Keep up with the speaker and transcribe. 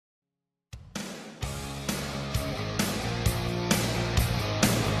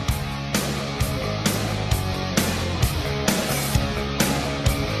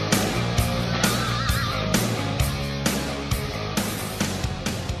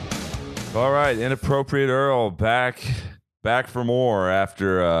All right, Inappropriate Earl back for more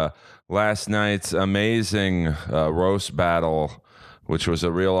after last night's amazing roast battle, which was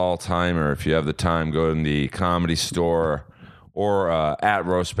a real all-timer. If you have the time, go in the Comedy Store or at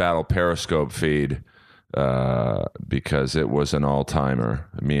Roast Battle Periscope feed because it was an all-timer.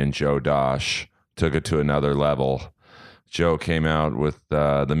 Me and Joe Dosh took it to another level. Joe came out with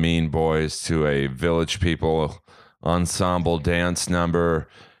the Mean Boys to a Village People ensemble dance number,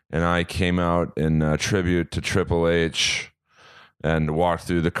 and I came out in tribute to Triple H and walked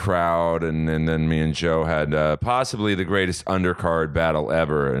through the crowd, and then me and Joe had possibly the greatest undercard battle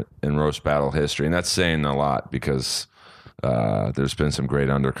ever in roast battle history, and that's saying a lot because there's been some great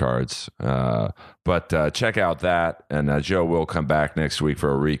undercards. But check out that, and Joe will come back next week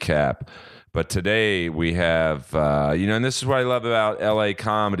for a recap. But today we have, and this is what I love about LA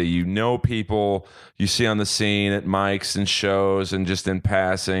comedy. You know people you see on the scene at mics and shows and just in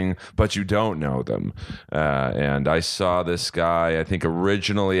passing, but you don't know them. And I saw this guy, I think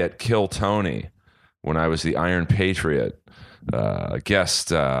originally at Kill Tony when I was the Iron Patriot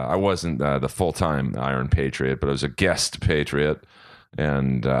guest. I wasn't the full-time Iron Patriot, but I was a guest Patriot.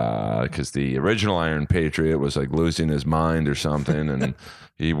 And because the original Iron Patriot was like losing his mind or something, and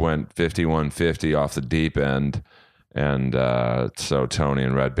he went 5150 off the deep end, and so Tony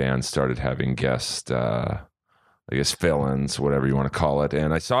and Red Band started having guest, I guess, fill-ins, whatever you want to call it.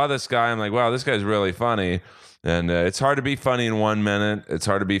 And I saw this guy. I'm like, wow, this guy's really funny. And it's hard to be funny in 1 minute. It's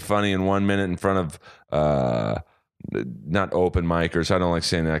hard to be funny in 1 minute in front of not open micers. I don't like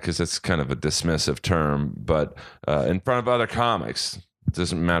saying that because it's kind of a dismissive term, but in front of other comics. It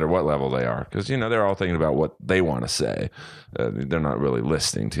doesn't matter what level they are because, they're all thinking about what they want to say. They're not really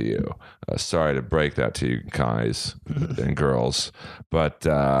listening to you. Sorry to break that to you guys and girls. But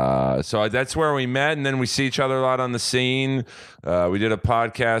so that's where we met, and then we see each other a lot on the scene. We did a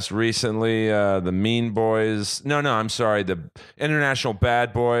podcast recently, the Mean Boys. No, I'm sorry. The International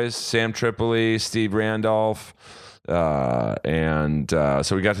Bad Boys, Sam Tripoli, Steve Randolph. And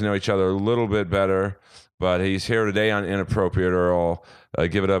so we got to know each other a little bit better, but he's here today on Inappropriate Earl.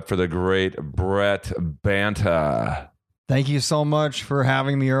 Give it up for the great Brett Banta. Thank you so much for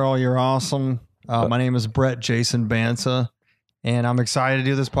having me, Earl. You're awesome. My name is Brett Jason Banta, and I'm excited to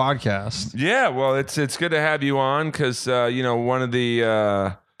do this podcast. Yeah, well, it's good to have you on because, one of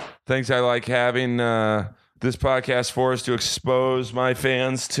the things I like having this podcast for is to expose my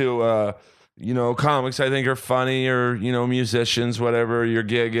fans to comics I think are funny, or, musicians, whatever your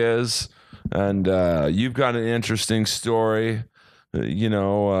gig is. And you've got an interesting story,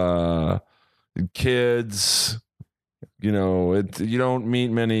 kids, you don't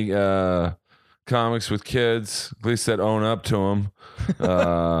meet many comics with kids, at least that own up to them.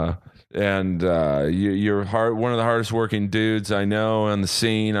 And you're one of the hardest working dudes I know on the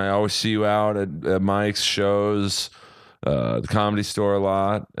scene. I always see you out at Mike's shows, the Comedy Store a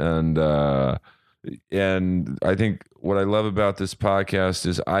lot, and I think what I love about this podcast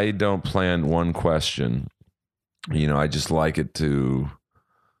is I don't plan one question. I just like it to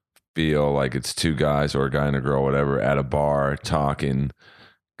feel like it's two guys or a guy and a girl, whatever, at a bar talking.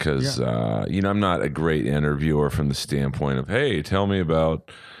 Because I'm not a great interviewer from the standpoint of, hey, tell me about,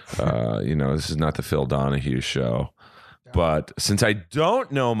 this is not the Phil Donahue show. But since I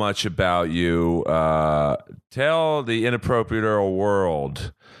don't know much about you, tell the Inappropriate Earl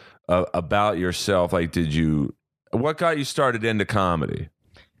world about yourself. Like, what got you started into comedy?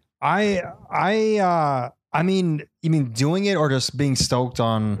 I mean, you mean doing it or just being stoked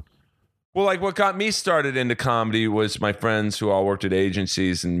on? Well, like what got me started into comedy was my friends who all worked at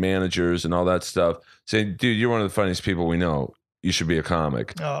agencies and managers and all that stuff saying, dude, you're one of the funniest people we know. You should be a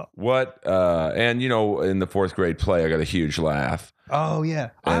comic. What? And in the fourth grade play, I got a huge laugh. Oh yeah.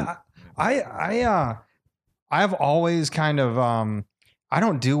 I've always kind of, I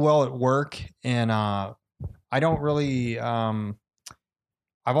don't do well at work, and I don't really,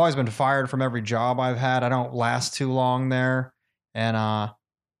 I've always been fired from every job I've had. I don't last too long there. And, I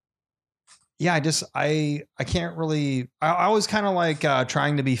can't really, I was kind of like,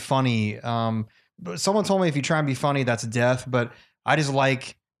 trying to be funny. But someone told me if you try and be funny, that's death. But I just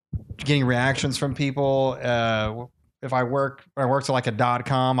like getting reactions from people. If I worked at like a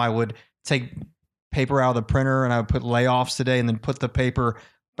 .com, I would take paper out of the printer and I would put layoffs today and then put the paper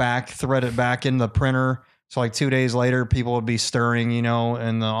back, thread it back in the printer. So like 2 days later, people would be stirring, in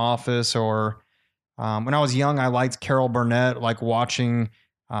the office. Or when I was young, I liked Carol Burnett, like watching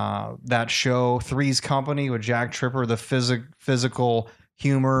that show, Three's Company with Jack Tripper, the physical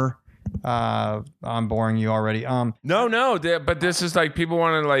humor. I'm boring you already. No, but this is like people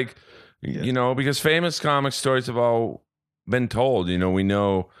want to like, because famous comic stories have all been told. We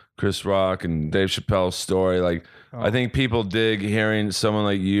know Chris Rock and Dave Chappelle's story. Like, I think people dig hearing someone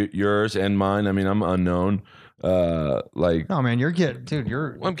like yours and mine. I mean, I'm unknown. Like, no, man, you're getting, dude.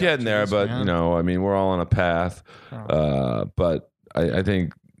 I'm getting there, but man. I mean, we're all on a path. But I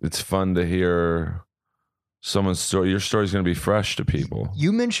think it's fun to hear someone's story. Your story's going to be fresh to people.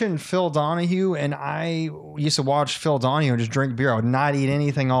 You mentioned Phil Donahue, and I used to watch Phil Donahue and just drink beer. I would not eat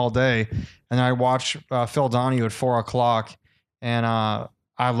anything all day, and I watch Phil Donahue at 4:00, and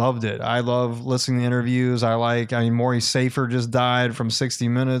I loved it. I love listening to interviews. I mean, Maury Safer just died from 60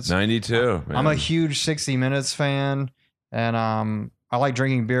 Minutes. 92. Man. I'm a huge 60 Minutes fan, and I like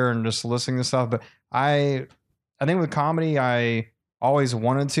drinking beer and just listening to stuff. But I think with comedy, I always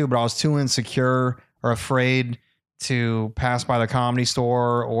wanted to, but I was too insecure or afraid to pass by the Comedy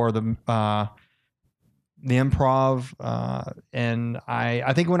Store or the Improv. And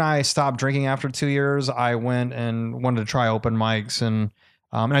I think when I stopped drinking after 2 years, I went and wanted to try open mics, and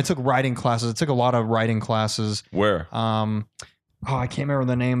I took writing classes. I took a lot of writing classes. Where? I can't remember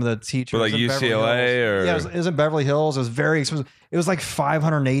the name of the teacher. Like UCLA or? Yeah, it was in Beverly Hills. It was very expensive. It was like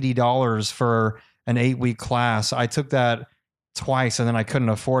 $580 for an 8-week class. I took that twice and then I couldn't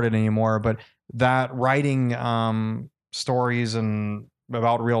afford it anymore. But that writing stories and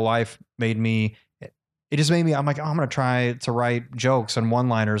about real life it just made me, I'm like, I'm going to try to write jokes and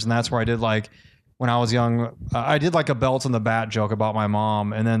one-liners. And that's where I did, like, when I was young, I did like a belt and the bat joke about my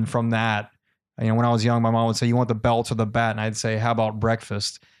mom. And then from that, when I was young, my mom would say, you want the belt or the bat? And I'd say, how about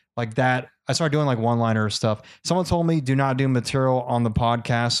breakfast? Like that. I started doing like one-liner stuff. Someone told me, do not do material on the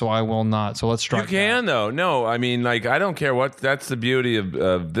podcast, so I will not. So let's try. You can, though. No, I mean, like, I don't care what. That's the beauty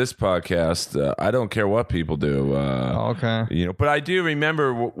of this podcast. I don't care what people do. Okay. But I do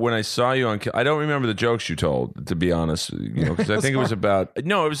remember when I saw you on. I don't remember the jokes you told, to be honest. Because I think it was about.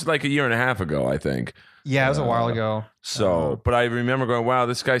 No, it was like a year and a half ago, I think. Yeah, it was a while ago. So, but I remember going, wow,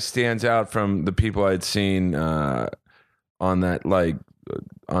 this guy stands out from the people I'd seen on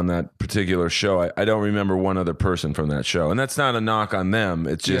that particular show. I don't remember one other person from that show. And that's not a knock on them.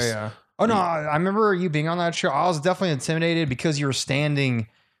 It's just... Yeah. Oh, no, I remember you being on that show. I was definitely intimidated because you were standing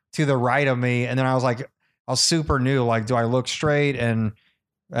to the right of me. And then I was like, I was super new. Like, do I look straight and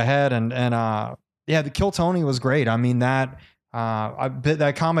ahead? And the Kill Tony was great. I mean, that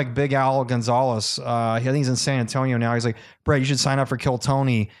comic, Big Al Gonzalez, I think he's in San Antonio now. He's like, Brett, you should sign up for Kill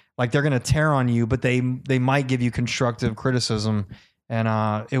Tony. Like, they're going to tear on you, but they might give you constructive criticism.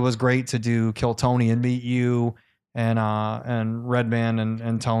 And it was great to do Kill Tony and meet you and Redman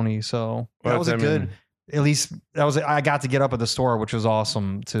and Tony. So that was at least I got to get up at the store, which was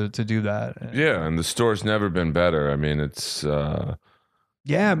awesome to do that. Yeah. And the store's never been better. I mean, it's,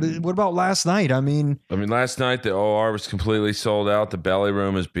 yeah. But what about last night? I mean, last night the OR was completely sold out. The belly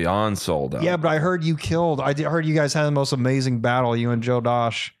room is beyond sold out. Yeah. But I heard you killed. I heard you guys had the most amazing battle, you and Joe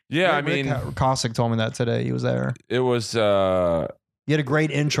Dosh. Yeah. Rick Kosick told me that today. He was there. It was, you had a great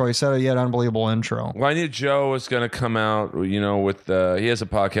intro. He said you had an unbelievable intro. Well, I knew Joe was going to come out, with he has a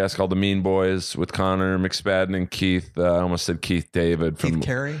podcast called The Mean Boys with Connor McSpadden and Keith. I almost said Keith David from Keith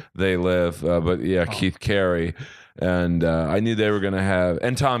Carey. They Live, but yeah, Keith Carey. And I knew they were going to have,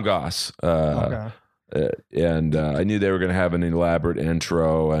 and Tom Goss. Okay. And I knew they were going to have an elaborate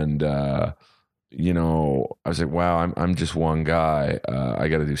intro. And, I was like, wow, I'm just one guy. I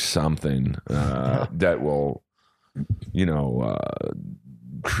got to do something that will,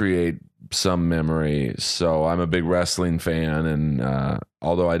 create some memory. So I'm a big wrestling fan, and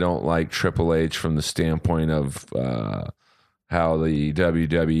although I don't like Triple H from the standpoint of how the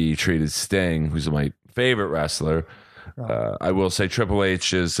WWE treated Sting, who's my favorite wrestler, I will say Triple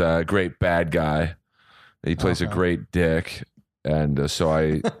H is a great bad guy. He plays a great dick, and so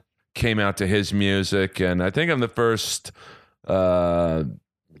I came out to his music, and I think I'm the first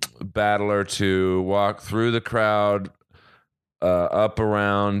battler to walk through the crowd, up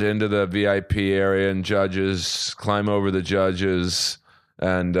around into the VIP area and judges, climb over the judges,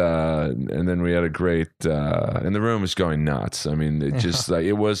 and then we had a great and the room was going nuts. I mean, it just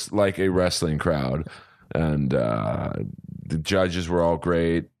it was like a wrestling crowd, and the judges were all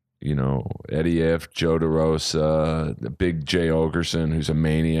great. Eddie If, Joe DeRosa, the big Jay Ogerson, who's a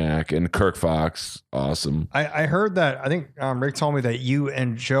maniac, and Kirk Fox, awesome. I heard that. I think Rick told me that you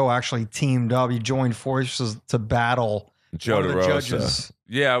and Joe actually teamed up. You joined forces to battle Joe DeRosa. Judges.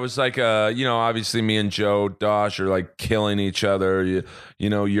 Yeah, it was like, obviously me and Joe Dosh are like killing each other.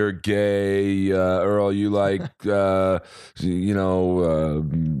 You're gay, Earl. You like,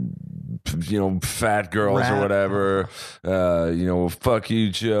 fat girls or whatever. Fuck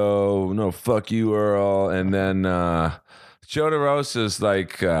you, Joe. No, fuck you, Earl. And then Joe DeRosa is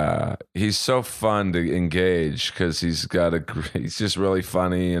like he's so fun to engage because he's just really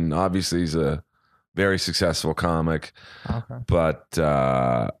funny, and obviously he's a very successful comic. Okay. But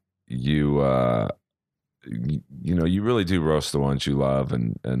you know, you really do roast the ones you love,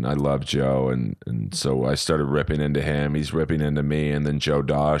 and I love Joe, and so I started ripping into him. He's ripping into me, and then Joe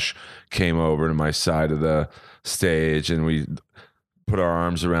Dosh came over to my side of the stage, and we put our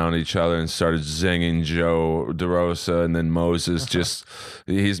arms around each other and started zinging Joe DeRosa, and then Moses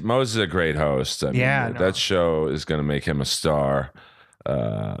Moses is a great host. I mean, that show is going to make him a star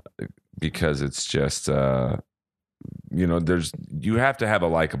because it's just you know, you have to have a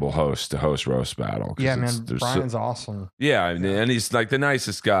likable host to host Roast Battle. Yeah, man, Brian's awesome. Yeah, and he's like the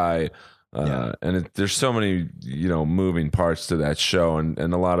nicest guy. And there's so many, you know, moving parts to that show, and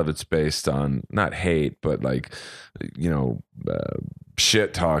a lot of it's based on not hate, but like, you know,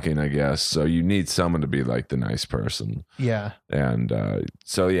 shit talking, I guess. So you need someone to be like the nice person. Yeah. And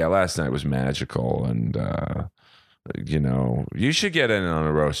so yeah, last night was magical, and you know, you should get in on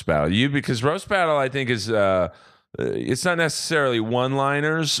a roast battle. Because roast battle, I think, is it's not necessarily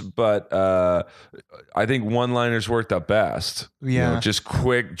one-liners, but I think one-liners work the best. Yeah. You know, just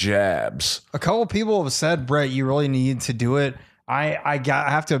quick jabs. A couple people have said, Brett, you really need to do it. I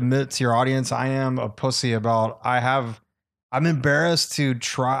have to admit to your audience, I am a pussy about. I'm embarrassed to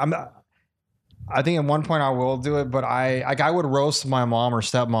try. I think at one point I will do it, but I would roast my mom or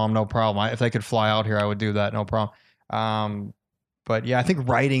stepmom, no problem. If they could fly out here, I would do that, no problem. But yeah, I think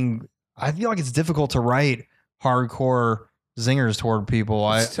writing. I feel like it's difficult to write hardcore zingers toward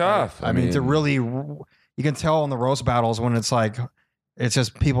people. It's tough. I mean, to really, you can tell in the roast battles when it's like, it's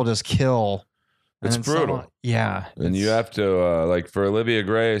just people just kill. It's brutal. Yeah. And you have to, like for Olivia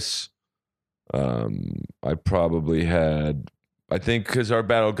Grace, I probably had, I think because our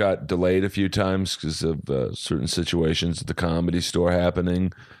battle got delayed a few times because of certain situations at the Comedy Store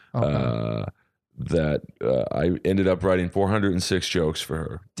happening, that I ended up writing 406 jokes for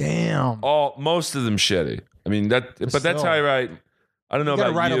her. Damn. Most of them shitty. I mean that's how I write. I don't know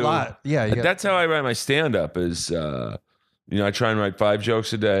about you. Write a lot. Yeah, that's how I write my stand-up. Is you know, I try and write 5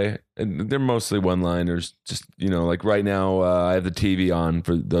 jokes a day, and they're mostly one-liners. Just, you know, like right now, I have the TV on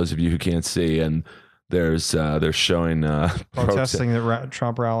for those of you who can't see, and they're showing protesting the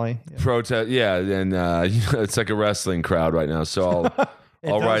Trump rally. Yeah. And you know, it's like a wrestling crowd right now. So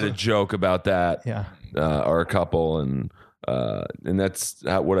I'll write a joke about that. Yeah. Or a couple, and that's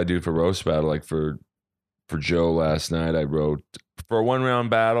what I do for roast battle. Like for Joe last night, I wrote for a 1-round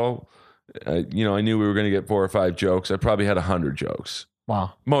battle. You know, I knew we were going to get 4 or 5 jokes. I probably had 100 jokes.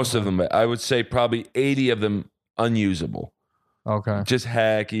 Wow. Most of them, I would say probably 80 of them unusable. Okay. Just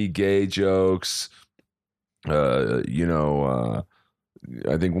hacky, gay jokes. You know,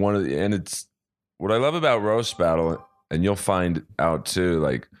 I think and it's what I love about roast battle, and you'll find out too,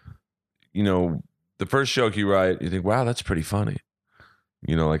 like, you know, the first joke you write, you think, wow, that's pretty funny.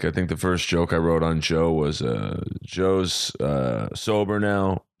 You know, like I think the first joke I wrote on Joe was Joe's sober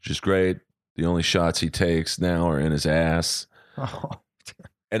now, which is great. The only shots he takes now are in his ass. Oh.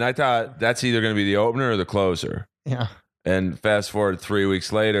 And I thought that's either going to be the opener or the closer. Yeah. And fast forward 3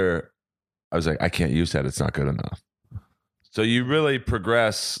 weeks later, I was like, I can't use that. It's not good enough. So you really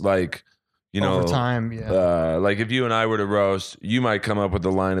progress, like, you know, over time. Yeah. Like if you and I were to roast, you might come up with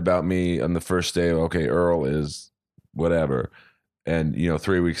a line about me on the first day. Okay, Earl is whatever. And, you know,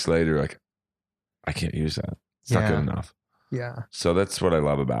 3 weeks later, like, I can't use that. It's not good enough. Yeah. So that's what I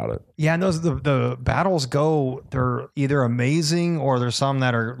love about it. Yeah. And those, the battles they're either amazing or there's some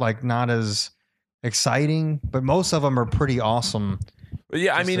that are like not as exciting, but most of them are pretty awesome. But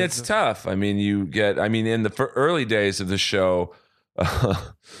yeah, I mean, it's tough. I mean, in the early days of the show,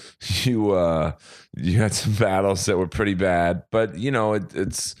 you had some battles that were pretty bad, but you know,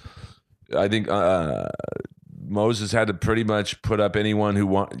 it's, I think, Moses had to pretty much put up anyone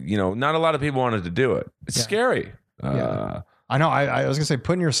who you know, not a lot of people wanted to do it. It's scary. I know. I was gonna say,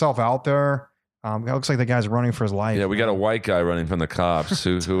 putting yourself out there. It looks like the guy's running for his life. Yeah, we got a white guy running from the cops.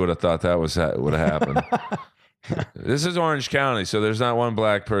 Who would have thought that would have happened? This is Orange County, so there's not one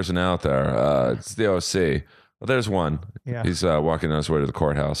black person out there. It's the OC. Well, there's one. Yeah, he's walking on his way to the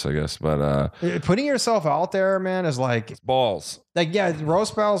courthouse, I guess. But putting yourself out there, man, is like, it's balls. Like, yeah,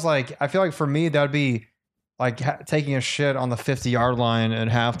 roast battles. Like, I feel like for me, that would be like taking a shit on the 50-yard line at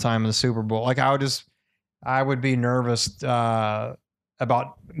halftime of the Super Bowl. Like, I would be nervous about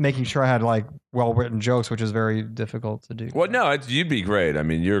making sure I had like well-written jokes, which is very difficult to do. Well, no, you'd be great. I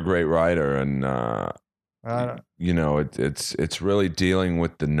mean, you're a great writer, and you know, it's really dealing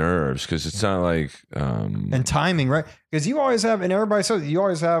with the nerves, because it's not like and timing, right? Because you always have, and everybody says you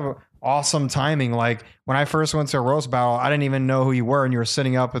always have awesome timing. Like when I first went to a roast battle, I didn't even know who you were, and you were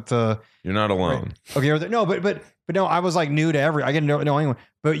sitting up at the. You're not alone. Okay, no, but no, I was like new to I didn't know anyone.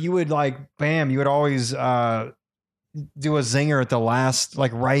 But you would like, bam, you would always do a zinger at the last,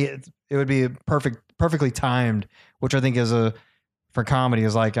 like right. It would be perfectly timed, which I think for comedy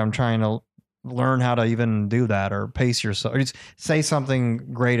is like I'm trying to learn how to even do that or pace yourself or just say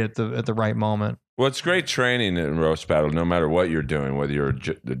something great at the right moment. Well, it's great training in roast battle, no matter what you're doing, whether you're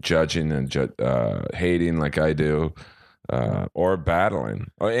judging and hating like I do, or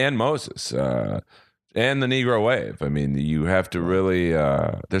battling, and Moses, and the Negro Wave. I mean, you have to really.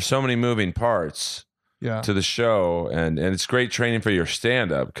 There's so many moving parts. Yeah. To the show, and it's great training for your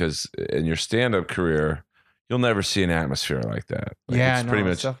stand-up, because in your stand-up career, you'll never see an atmosphere like that. Like, it's pretty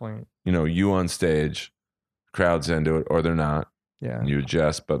much definitely. You on stage, crowd's into it or they're not. Yeah, and you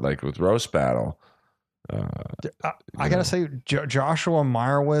adjust. But like with roast battle, I gotta say, Joshua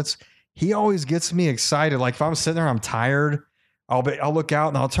Meyerowitz, he always gets me excited. Like if I'm sitting there, and I'm tired. I'll look out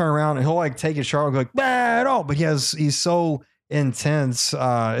and I'll turn around and he'll like take his shot and go like, "Bad!" Oh, but he's so intense.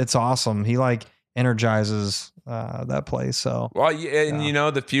 It's awesome. He like energizes that place. So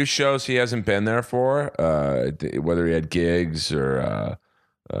the few shows he hasn't been there for, whether he had gigs or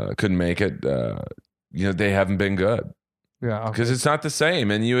couldn't make it, they haven't been good. Yeah, because it's not the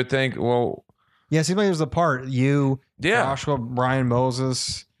same. And you would think, well, yeah, seems like there's a part Joshua, Brian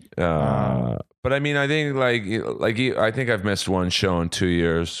Moses. But I mean, I think I think I've missed one show in 2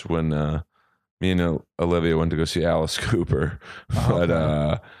 years when me and Olivia went to go see Alice Cooper,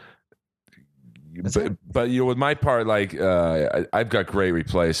 But with my part, like I've got great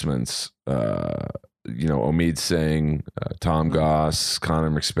replacements. Omid Singh, Tom Goss,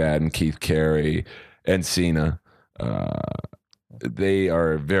 Connor McSpadden, Keith Carey, and Cena. They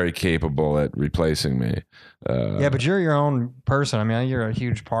are very capable at replacing me. But you're your own person. I mean, you're a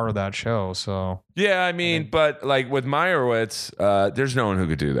huge part of that show. So yeah, I mean, but like with Meyerowitz, there's no one who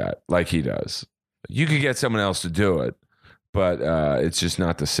could do that like he does. You could get someone else to do it, but it's just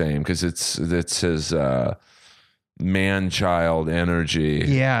not the same because it's his man-child energy.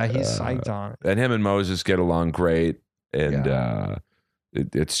 Yeah, he's psyched on it. And him and Moses get along great, and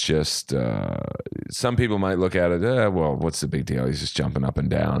it's just some people might look at it. Well, what's the big deal? He's just jumping up and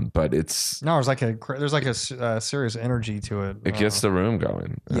down, but it's no. There's like a serious energy to it. It gets the room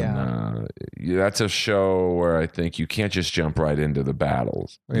going. Yeah, and, that's a show where I think you can't just jump right into the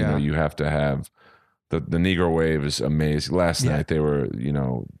battles. Yeah. You have to have. The Negro Wave is amazing. Last night they were,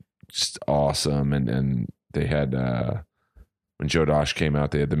 just awesome, and they had when Joe Dosh came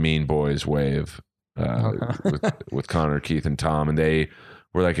out, they had the Mean Boys Wave with Connor, Keith, and Tom, and they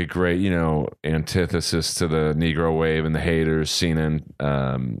were like a great, antithesis to the Negro Wave and the haters, Cena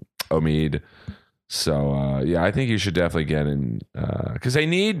and Omid. So I think you should definitely get in because they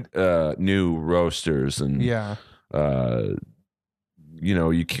need new roasters and you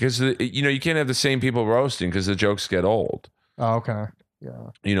can't have the same people roasting because the jokes get old. Oh, okay. Yeah.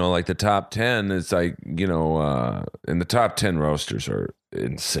 Like the top 10 is like, and the top 10 roasters are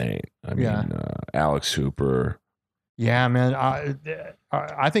insane. I mean, Alex Hooper. Yeah, man.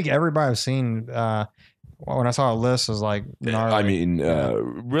 I think everybody I've seen, when I saw a list was like, gnarly. I mean,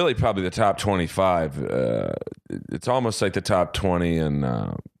 really probably the top 25. It's almost like the top 20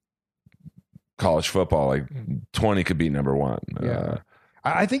 in college football. Like 20 could be number one. Yeah.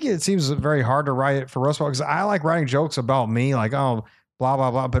 I think it seems very hard to write for roast battle because I like writing jokes about me, like, oh, blah,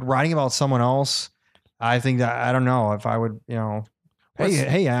 blah, blah. But writing about someone else, I think that, I don't know if I would,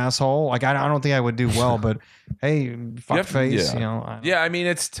 hey, asshole. Like, I don't think I would do well, but hey, fuck face, I mean,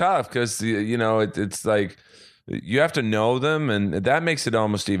 it's tough because, it's like you have to know them. And that makes it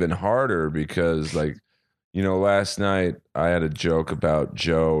almost even harder because, like, last night I had a joke about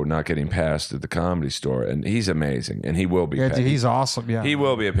Joe not getting passed at the Comedy Store, and he's amazing, and he will be. Yeah, paid. Dude, he's awesome. Yeah, he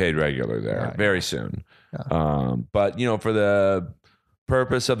will be a paid regular there very soon. Yeah. But for the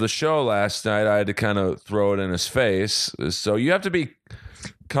purpose of the show last night, I had to kind of throw it in his face. So you have to be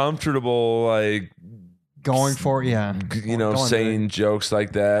comfortable, like going for saying jokes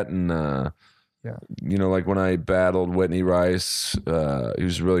like that, and like when I battled Whitney Rice, he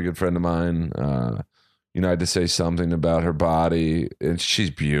was a really good friend of mine. I had to say something about her body, and she's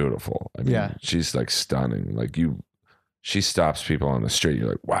beautiful. I mean, she's like stunning. Like she stops people on the street. You're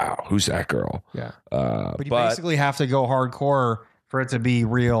like, wow, who's that girl? Yeah. But you basically have to go hardcore for it to be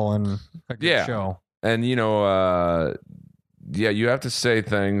real and a good show. And you have to say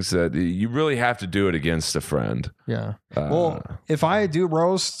things that you really have to do it against a friend. Yeah. Well, if I do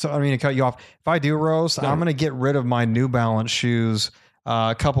roast, I mean to cut you off. If I do roast, I'm going to get rid of my New Balance shoes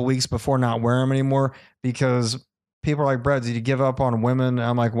a couple weeks before not wear them anymore because people are like, Brett, did you give up on women?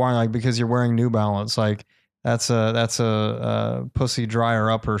 I'm like, why? Like, because you're wearing New Balance. Like, that's a pussy dryer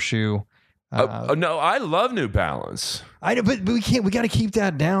upper shoe. No, I love New Balance. But we can't. We got to keep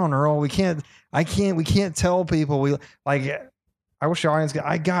that down, Earl. We can't. We can't tell people. We like. I wish the audience.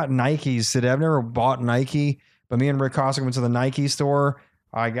 I got Nikes today. I've never bought Nike, but me and Rick Costa went to the Nike store.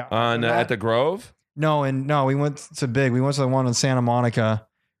 I got at the Grove. No, we went to Big. We went to the one in Santa Monica.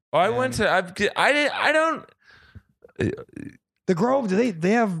 Oh, I went to. I don't. The Grove. Do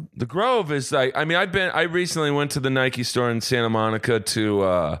they have? The Grove is like. I mean, I recently went to the Nike store in Santa Monica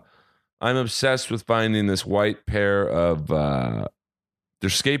to. I'm obsessed with finding this white pair of they're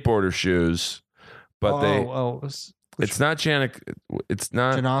skateboarder shoes, but it's not Janik. It's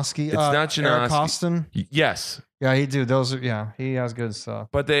not Janoski. It's not Janoski. Eric Costin. Yes. Yeah, he has good stuff.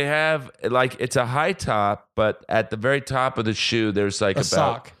 But they have like it's a high top, but at the very top of the shoe, there's like a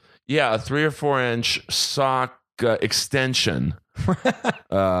sock. Yeah, a 3 or 4 inch sock extension. And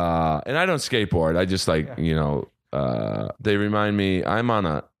I don't skateboard. I just like they remind me. I'm on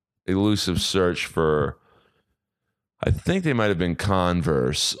a elusive search for. I think they might have been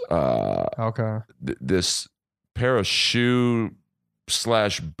Converse. Okay. This pair of shoe/boots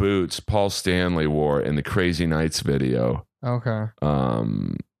Paul Stanley wore in the Crazy Nights video. Okay.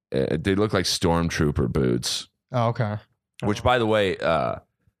 They look like stormtrooper boots. Oh, okay. Which, by the way,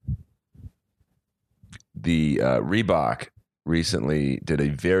 the Reebok recently did a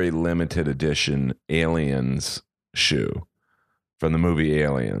very limited edition Aliens shoe from the movie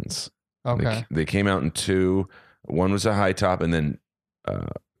Aliens. Okay. They came out in 2. One was a high top, and then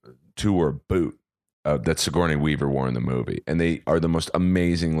 2 were a boot that Sigourney Weaver wore in the movie. And they are the most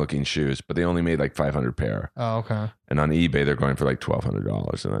amazing looking shoes, but they only made like 500 pair. Oh, okay. And on eBay, they're going for like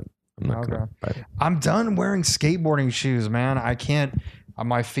 $1,200. And I'm not going to buy it. I'm done wearing skateboarding shoes, man. I can't.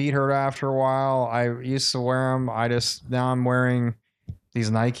 My feet hurt after a while. I used to wear them. Now I'm wearing these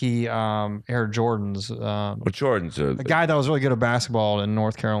Nike Air Jordans. Jordans are the guy that was really good at basketball in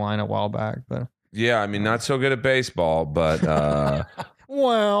North Carolina a while back, but yeah, I mean, not so good at baseball, but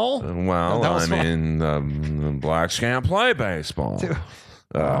well, I mean, the blacks can't play baseball. Dude.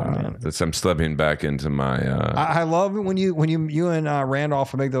 I'm slipping back into my. I love it when you and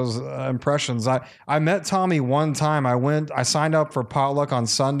Randolph make those impressions. I met Tommy one time. I signed up for potluck on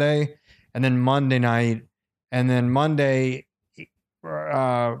Sunday, and then Monday night, and then Monday.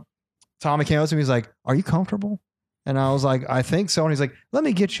 Tommy came up to me. He's like, "Are you comfortable?" And I was like, "I think so." And he's like, "Let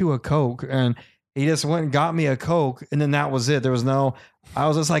me get you a Coke." And he just went and got me a Coke, and then that was it. There was no. I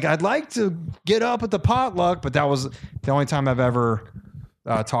was just like, "I'd like to get up at the potluck," but that was the only time I've ever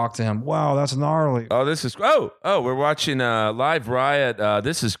talked to him. Wow, that's gnarly. Oh, this is we're watching Live Riot.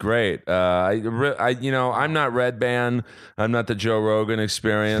 This is great. I'm not Red Band. I'm not the Joe Rogan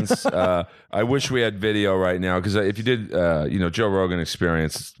Experience. I wish we had video right now, because if you did, Joe Rogan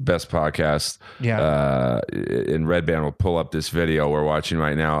Experience, best podcast. Yeah. And Red Band will pull up this video we're watching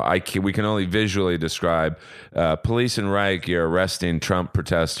right now. We can only visually describe police in riot gear arresting Trump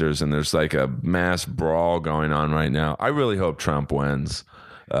protesters, and there's like a mass brawl going on right now. I really hope Trump wins.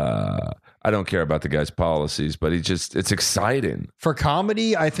 I don't care about the guy's policies, but it's exciting. For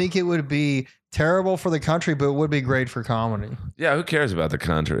comedy, I think it would be terrible for the country, but it would be great for comedy. Yeah, who cares about the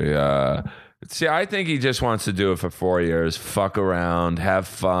country? See, I think he just wants to do it for 4 years, fuck around, have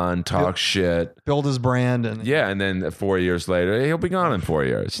fun, talk shit. Build his brand. And then 4 years later, he'll be gone in 4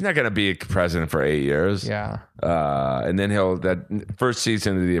 years. He's not going to be president for 8 years. Yeah. And then that first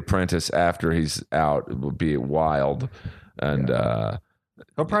season of The Apprentice after he's out will be wild. And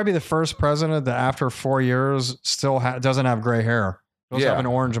he'll probably be the first president that after 4 years still doesn't have gray hair. He'll have an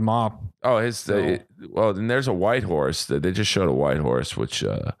orange mop. Oh, then there's a white horse. They just showed a white horse, which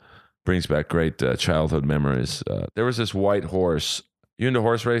brings back great childhood memories. There was this white horse. You into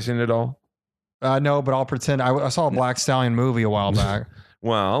horse racing at all? No, but I'll pretend. I saw a Black Stallion movie a while back.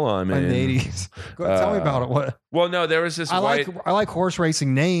 Well, I mean, in the 80s. Go ahead, tell me about it. What? Well, no, there was this. I like horse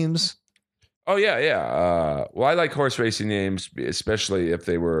racing names. Oh yeah. Well, I like horse racing names, especially if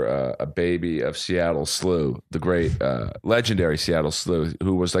they were a baby of Seattle Slew, the great legendary Seattle Slew,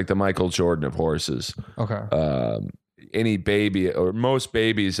 who was like the Michael Jordan of horses. Okay. Any baby or most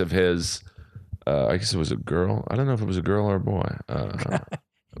babies of his, I guess it was a girl. I don't know if it was a girl or a boy.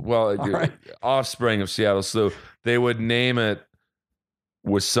 Offspring of Seattle Slew. They would name it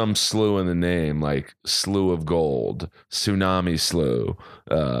with some slew in the name, like Slew of Gold, Tsunami Slew.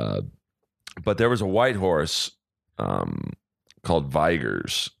 But there was a white horse called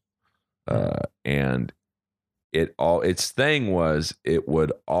Vigors, and its thing was it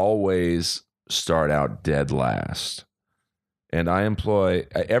would always start out dead last. And I employ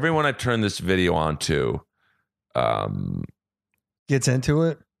everyone I turn this video on to. Gets into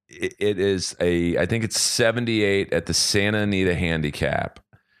it. It is I think it's 78 at the Santa Anita Handicap.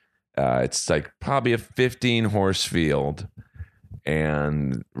 It's like probably a 15 horse field,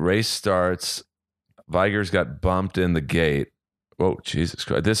 and race starts. Viger's got bumped in the gate. Oh, Jesus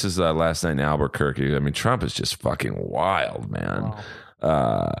Christ. This is last night in Albuquerque. I mean, Trump is just fucking wild, man.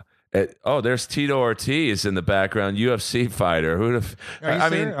 Wow. There's Tito Ortiz in the background, UFC fighter.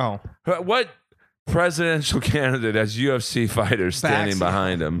 What presidential candidate has UFC fighters standing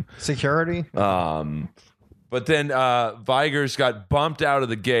behind him? Security? But then Viger's got bumped out of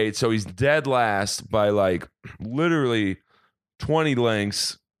the gate, so he's dead last by like literally 20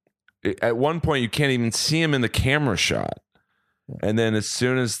 lengths. At one point, you can't even see him in the camera shot. And then as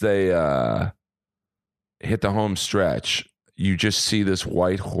soon as they hit the home stretch, you just see this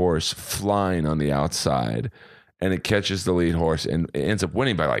white horse flying on the outside, and it catches the lead horse and it ends up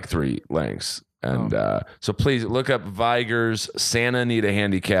winning by like 3 lengths. And so please look up Viger's Santa Anita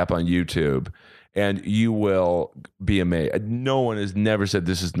Handicap on YouTube, and you will be amazed. No one has never said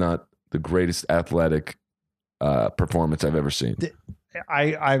this is not the greatest athletic performance I've ever seen.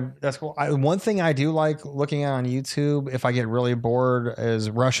 That's cool. One thing I do like looking at on YouTube, if I get really bored, is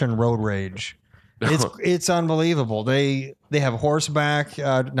Russian road rage. It's unbelievable. They have horseback.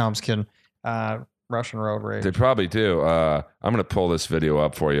 No, I'm just kidding. Russian road rage. They probably do. I'm gonna pull this video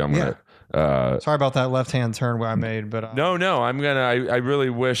up for you. I'm gonna. Sorry about that left-hand turn I made, but no. I'm gonna. I really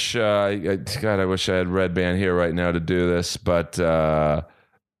wish. God, I wish I had Red Band here right now to do this, but.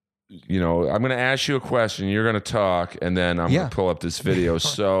 I'm going to ask you a question. You're going to talk, and then I'm going to pull up this video.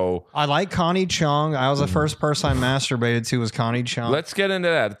 So I like Connie Chung. I was the first person I masturbated to was Connie Chung. Let's get into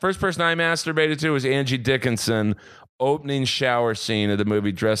that. The first person I masturbated to was Angie Dickinson, opening shower scene of the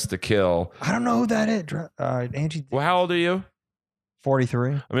movie Dressed to Kill. I don't know who that is. Angie. Well, how old are you?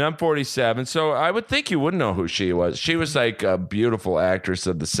 43. I mean, I'm 47, so I would think you wouldn't know who she was. She was like a beautiful actress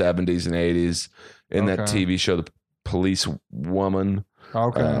of the 70s and 80s in that TV show, The Police Woman.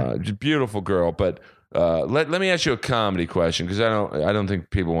 Okay, beautiful girl. But let me ask you a comedy question, because I don't think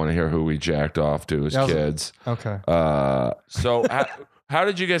people want to hear who we jacked off to as kids. Okay. So how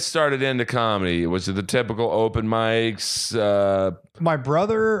did you get started into comedy? Was it the typical open mics? My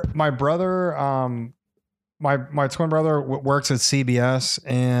twin brother works at CBS,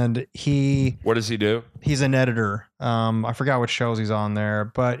 and what does he do? He's an editor. I forgot what shows he's on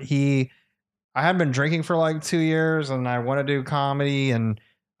there, but I had been drinking for like 2 years, and I want to do comedy, and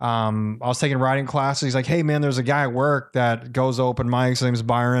I was taking writing classes. He's like, "Hey man, there's a guy at work that goes open mics. His name's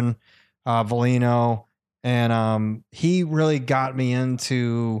Byron Valino," and he really got me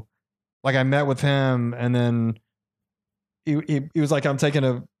into. Like, I met with him, and then he was like,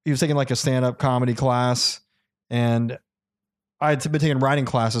 he was taking like a stand-up comedy class, and I had been taking writing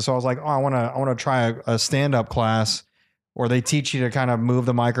classes, so I was like, "Oh, I want to try a stand-up class." Or they teach you to kind of move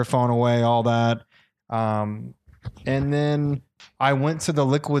the microphone away, all that. And then I went to the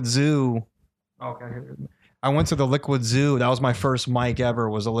Liquid Zoo. Okay. I went to the Liquid Zoo. That was my first mic ever,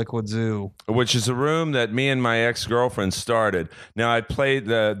 was a Liquid Zoo. Which is a room that me and my ex-girlfriend started. Now, I played,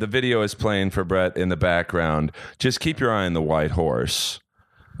 the video is playing for Brett in the background. Just keep your eye on the white horse.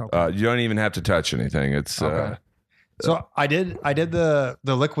 Okay. You don't even have to touch anything. It's... Okay. So I did the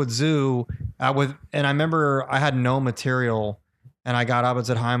Liquid Zoo and I remember I had no material, and I got up and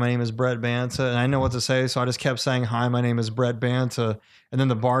said, "Hi, my name is Brett Banta," and I didn't know what to say, so I just kept saying, "Hi, my name is Brett Banta," and then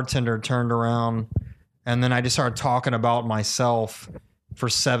the bartender turned around, and then I just started talking about myself for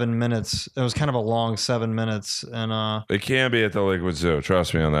 7 minutes. It was kind of a long 7 minutes, and it can be at the Liquid Zoo.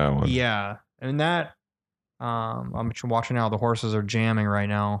 Trust me on that one. Yeah, and that I'm watching now. The horses are jamming right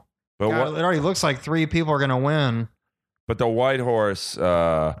now. But God, it already looks like 3 people are going to win. But the white horse,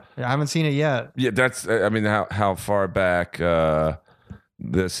 I haven't seen it yet. Yeah, that's. I mean, how far back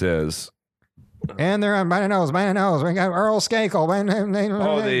this is. And they're on by the nose. We got Earl Skakel.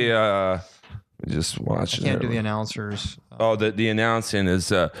 Just watch. I can't do the announcers. The announcing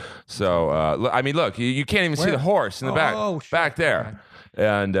is I mean, look, you can't even see the horse in the back there.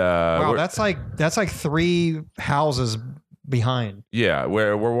 And wow, that's like 3 houses behind. Yeah,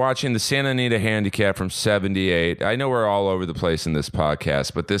 we're watching the Santa Anita Handicap from 78. I know we're all over the place in this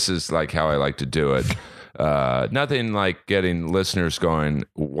podcast, but this is like how I like to do it. Nothing like getting listeners going,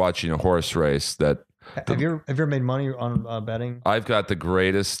 watching a horse race that... Have you ever made money on betting? I've got the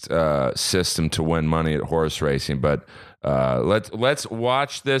greatest system to win money at horse racing, but let's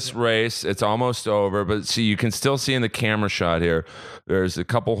watch this race. It's almost over, but see, you can still see in the camera shot here, there's a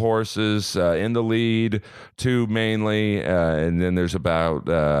couple horses in the lead, 2 mainly, and then there's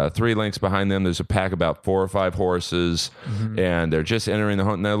about 3 lengths behind them. There's a pack about 4 or 5 horses, and they're just entering the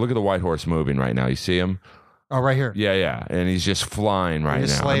hunt. Now look at the white horse moving right now. You see him? Oh, right here. Yeah, and he's just flying right You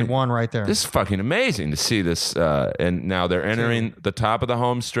just now. slayed one right there. This is fucking amazing to see this. And now they're entering the top of the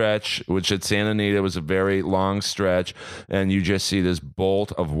home stretch, which at Santa Anita was a very long stretch. And you just see this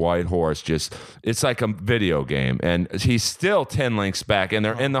bolt of white horse. It's like a video game. And he's still 10 lengths back, and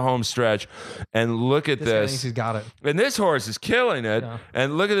they're in the home stretch. And look at This guy thinks this. he's got it. And this horse is killing it. Yeah.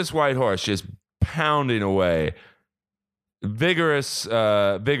 And look at this white horse just pounding away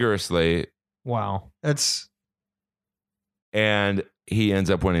vigorously. Wow. And he ends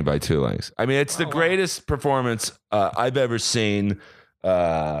up winning by 2 lengths. I mean, it's the greatest performance I've ever seen.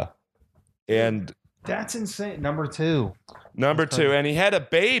 And That's insane. Number 2. and he had a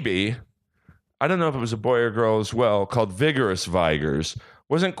baby. I don't know if it was a boy or girl as well, called Vigorous Vigors.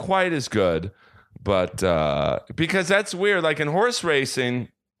 Wasn't quite as good, but because that's weird. Like in horse racing,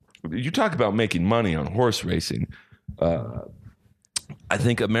 you talk about making money on horse racing. I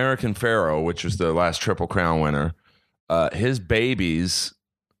think American Pharoah, which was the last Triple Crown winner, his babies,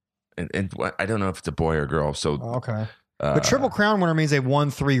 and I don't know if it's a boy or girl. So Okay. But Triple Crown winner means they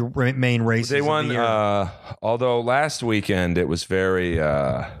won 3 main races. they won. of the year. Although last weekend it was very,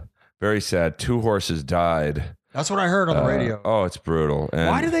 very sad. 2 horses died. That's what I heard on the radio. Oh, it's brutal. And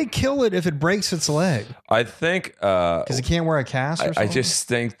Why do they kill it if it breaks its leg? I think Because it can't wear a cast or something? I just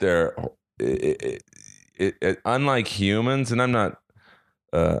think they're unlike humans, and I'm not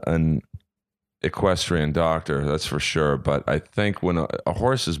an equestrian doctor, that's for sure. But I think when a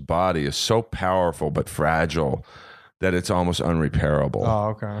horse's body is so powerful but fragile that it's almost unrepairable. Oh,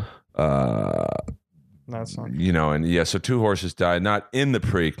 okay. That's not. And yeah, so 2 horses died, not in the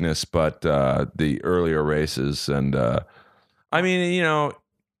Preakness, but the earlier races. And I mean,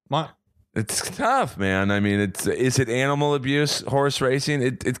 it's tough, man. I mean, is it animal abuse, horse racing?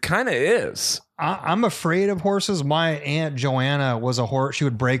 It kind of is. I'm afraid of horses. My aunt Joanna was a horse. She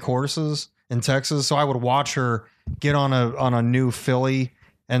would break horses in Texas, so I would watch her get on a new filly,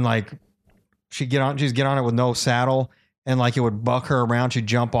 and like she'd get on it with no saddle, and like it would buck her around. She'd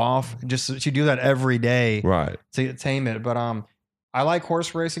jump off. She'd do that every day, Right, to tame it. But I like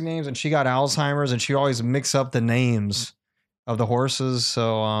horse racing names, and she got Alzheimer's, and she'd always mix up the names of the horses.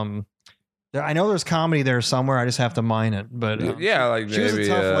 So I know there's comedy there somewhere. I just have to mine it. But yeah, like she was a maybe,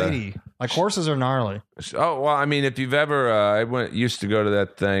 tough lady. Like horses are gnarly. Oh well, I mean, if you've ever, used to go to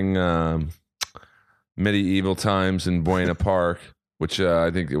that thing, Medieval Times in Buena Park, which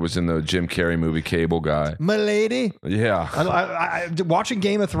I think it was in the Jim Carrey movie Cable Guy. My lady. Yeah. I watching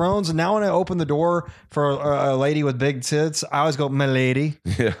Game of Thrones, and now when I open the door for a lady with big tits, I always go, my lady.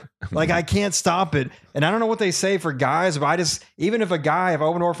 Yeah. Like I can't stop it. And I don't know what they say for guys, but even if I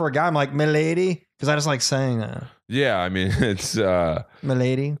open the door for a guy, I'm like, my lady, because I just like saying that. Yeah, I mean, it's my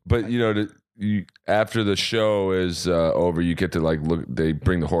lady. But after the show is over, you get to like look. They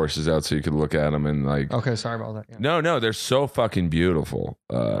bring the horses out so you can look at them and like. Okay, sorry about that. Yeah. No, they're so fucking beautiful,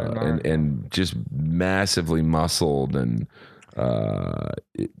 and just massively muscled, and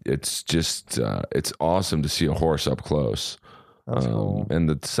it's just it's awesome to see a horse up close. That's cool. And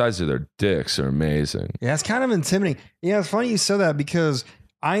the size of their dicks are amazing. Yeah, it's kind of intimidating. Yeah, it's funny you said that because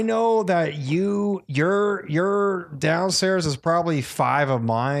I know that your downstairs is probably 5 of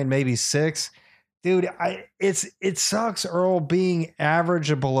mine, maybe 6. Dude, it sucks, Earl, being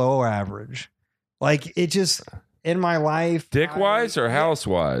average or below average. Like it just in my life, Dick wise or house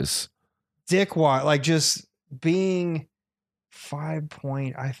wise? Dick wise, like just being 5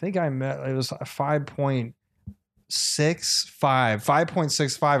 point. I think it was a 5.65.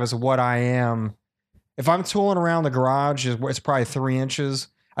 5.65 is what I am. If I'm tooling around the garage, it's probably 3 inches.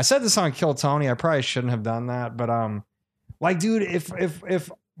 I said this on Kill Tony. I probably shouldn't have done that, but like, dude,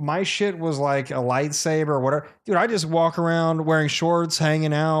 if my shit was like a lightsaber or whatever, dude, I just walk around wearing shorts,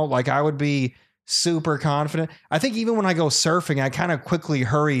 hanging out. Like I would be super confident. I think even when I go surfing, I kind of quickly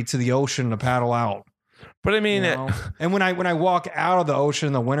hurry to the ocean to paddle out. But I mean, and when I walk out of the ocean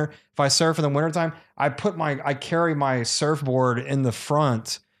in the winter, if I surf in the wintertime, I carry my surfboard in the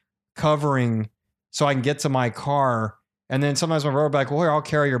front, covering so I can get to my car. And then sometimes my road like, well, here, I'll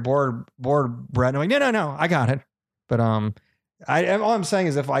carry your board, Brett. And I'm like, no, I got it. But all I'm saying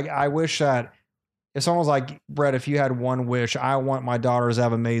is I wish that if someone was like, Brett, if you had one wish, I want my daughters to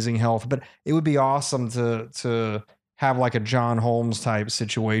have amazing health. But it would be awesome to have like a John Holmes type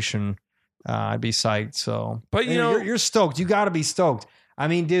situation. I'd be psyched. So, but you're stoked. You got to be stoked. I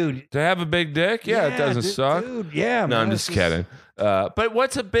mean, dude, to have a big dick, it doesn't suck. Dude, yeah, no, man, I'm just kidding. But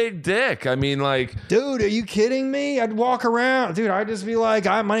what's a big dick? I mean, like, dude, are you kidding me? I'd walk around, dude. I'd just be like,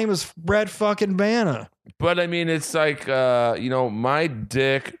 my name is Brett fucking Banna. But I mean, it's like, my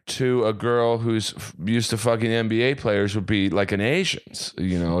dick to a girl who's used to fucking NBA players would be like an Asian's,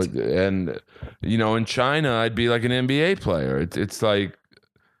 and, in China, I'd be like an NBA player. It's like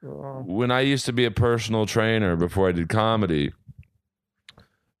when I used to be a personal trainer before I did comedy,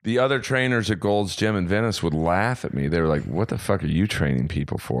 the other trainers at Gold's Gym in Venice would laugh at me. They were like, what the fuck are you training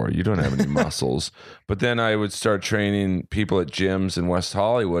people for? You don't have any muscles. But then I would start training people at gyms in West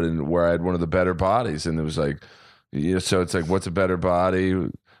Hollywood and where I had one of the better bodies. And it was like, so it's like, what's a better body?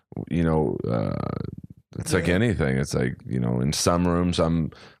 It's like anything. It's like, in some rooms, I'm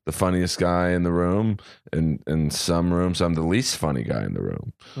the funniest guy in the room. And in some rooms, I'm the least funny guy in the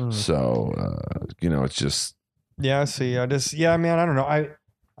room. So, it's just. Yeah, I see. Man, I don't know. I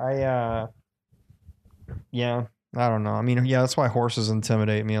don't know. I mean, yeah, that's why horses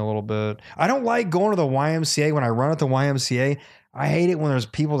intimidate me a little bit. I don't like going to the YMCA. When I run at the YMCA, I hate it when there's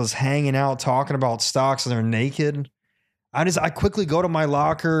people just hanging out talking about stocks and they're naked. I quickly go to my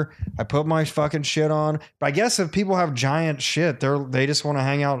locker. I put my fucking shit on. But I guess if people have giant shit, they just want to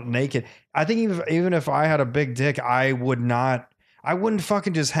hang out naked. I think even if I had a big dick, I wouldn't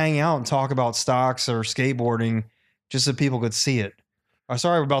fucking just hang out and talk about stocks or skateboarding just so people could see it. I'm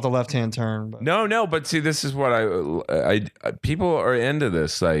sorry about the left-hand turn. But. No, but see, this is what I people are into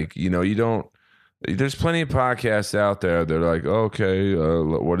this. Like, you don't. There's plenty of podcasts out there. They're like, okay,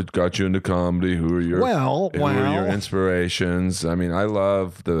 what got you into comedy? Who are your inspirations? I mean, I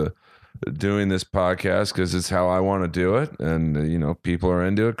love doing this podcast because it's how I want to do it, and people are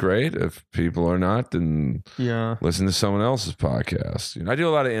into it. Great. If people are not, then listen to someone else's podcast. I do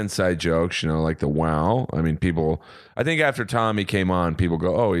a lot of inside jokes. Like the wow. I mean, people. I think after Tommy came on, people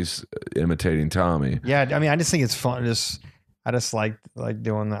go, "Oh, he's imitating Tommy." Yeah, I mean, I just think it's fun. I just like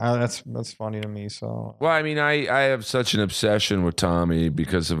doing that. That's funny to me. So. Well, I mean, I have such an obsession with Tommy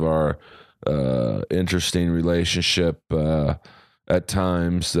because of our interesting relationship. At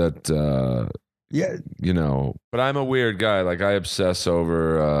times that, but I'm a weird guy. Like I obsess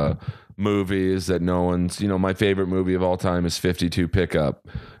over movies that no one's, my favorite movie of all time is 52 Pickup.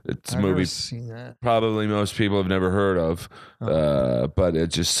 It's a movie seen that. Probably most people have never heard of, but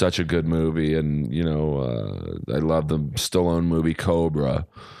it's just such a good movie. And, I love the Stallone movie Cobra.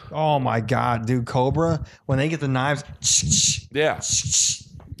 Oh my God, dude. Cobra, when they get the knives. Yeah.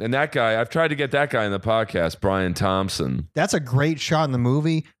 And that guy, I've tried to get that guy in the podcast, Brian Thompson. That's a great shot in the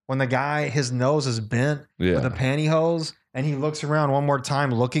movie when the guy, his nose is bent with a pantyhose, and he looks around one more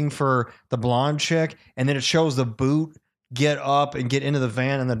time looking for the blonde chick, and then it shows the boot get up and get into the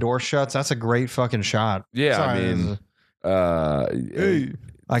van and the door shuts. That's a great fucking shot. Yeah, Sorry, I mean,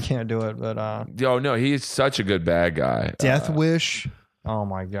 I can't do it, but no, he's such a good bad guy. Death Wish. Oh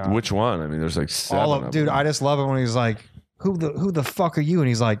my God. Which one? I mean, there's like 7 all of them. Dude, I just love it when he's like, Who the fuck are you? And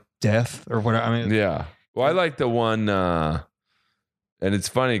he's like, death or whatever. I mean, yeah. Well, I like the one, and it's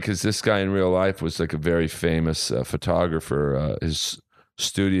funny because this guy in real life was like a very famous photographer. His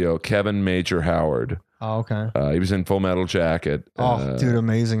studio, Kevin Major Howard. Oh, okay. He was in Full Metal Jacket. Dude,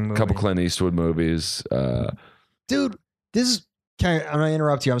 amazing movie. A couple Clint Eastwood movies. Dude, this is. I'm gonna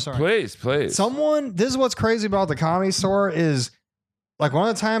interrupt you. I'm sorry. Please. This is what's crazy about the Comedy Store is, like, one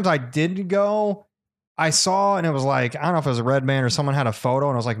of the times I did go. I saw, and it was like, I don't know if it was a Red Man or someone had a photo,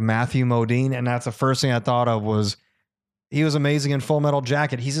 and it was like Matthew Modine, and that's the first thing I thought of was he was amazing in Full Metal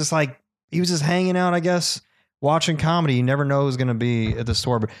Jacket. He's just like, he was just hanging out, I guess, watching comedy. You never know who's going to be at the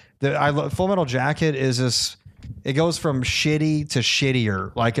store. But Full Metal Jacket is just, it goes from shitty to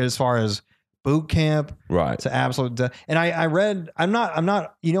shittier, like as far as boot camp to absolute death. And I read, I'm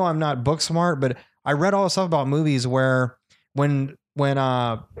not book smart, but I read all the stuff about movies where when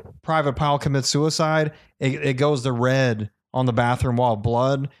Private Pile commits suicide, it goes to red on the bathroom wall,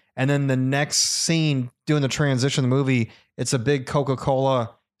 blood. And then the next scene doing the transition of the movie, it's a big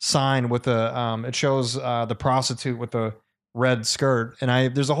Coca-Cola sign with it shows the prostitute with the red skirt.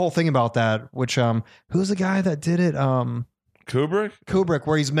 And there's a whole thing about that, which, who's the guy that did it? Kubrick,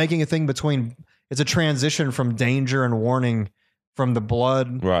 where he's making a thing between, it's a transition from danger and warning from the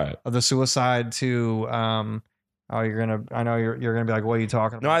blood of the suicide to, I know you're gonna be like, what are you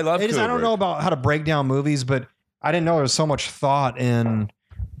talking about? No, I love Kubrick. I don't know about how to break down movies, but I didn't know there was so much thought in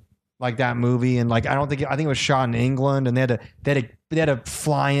like that movie. And like, I think it was shot in England, and they had to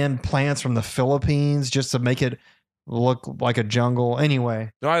fly in plants from the Philippines just to make it look like a jungle.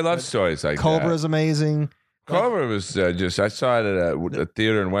 Anyway. No, I love stories like Cobra's amazing. Cobra was I saw it at a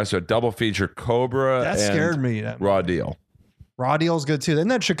theater in West, a double feature Cobra. That scared me. Raw Deal. Raw Deal's good too. Isn't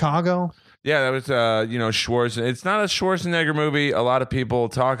that Chicago? Yeah, that was Schwarzenegger. It's not a Schwarzenegger movie a lot of people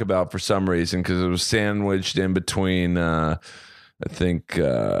talk about for some reason because it was sandwiched in between I think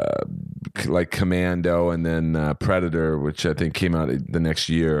like Commando, and then Predator, which I think came out the next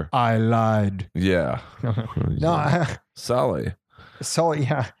year. I lied. Yeah. No, Sully. so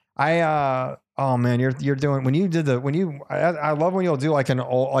yeah, oh man, you're doing when you did I love when you'll do like an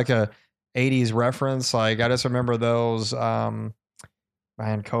old like a 80s reference. Like I just remember those.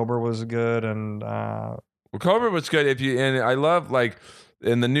 Man, Cobra was good, and Well, Cobra was good. And I love like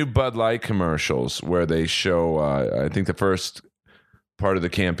in the new Bud Light commercials where they show. I think the first part of the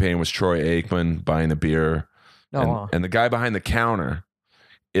campaign was Troy Aikman buying a beer, and the guy behind the counter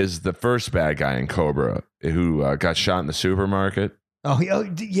is the first bad guy in Cobra who got shot in the supermarket.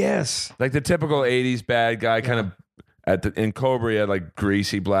 Yes, Like the typical '80s bad guy, kind of in Cobra, he had like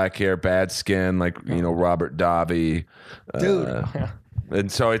greasy black hair, bad skin, like Robert Davi, dude. And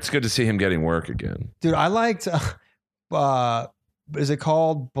so it's good to see him getting work again. Dude, I liked. Is it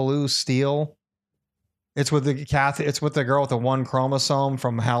called Blue Steel? It's with the Kathy. It's with the girl with the one chromosome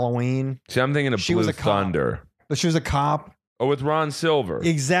from Halloween. See, I'm thinking of She Blue was a cop. Thunder. But she was a cop. Oh, with Ron Silver.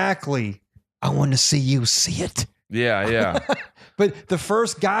 Exactly. I want to see you see it. Yeah. But the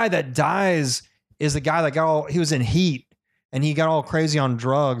first guy that dies is the guy that he was in Heat, and he got all crazy on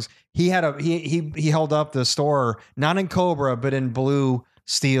drugs. He had he held up the store, not in Cobra, but in Blue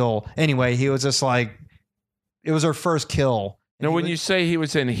Steel. Anyway, he was just like, it was her first kill. Now, when you say he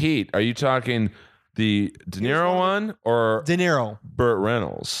was in Heat, are you talking the De Niro one or De Niro? Burt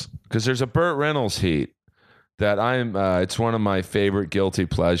Reynolds? Because there's a Burt Reynolds Heat that it's one of my favorite guilty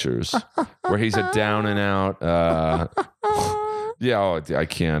pleasures, where he's a down and out. I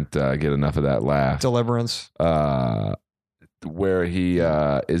can't get enough of that laugh. Deliverance. Where he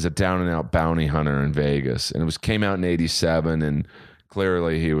is a down and out bounty hunter in Vegas, and came out in '87, and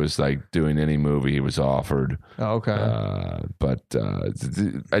clearly he was like doing any movie he was offered. Oh, okay. But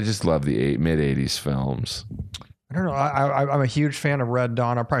I just love the mid '80s films. I don't know. I'm a huge fan of Red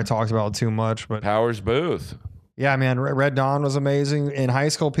Dawn. I probably talked about it too much, but Powers Booth. Yeah, man, Red Dawn was amazing. In high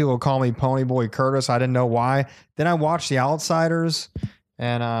school, people would call me Pony Boy Curtis. I didn't know why. Then I watched The Outsiders,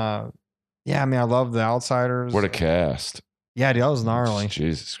 and I love The Outsiders. What a cast! Yeah, dude, that was gnarly.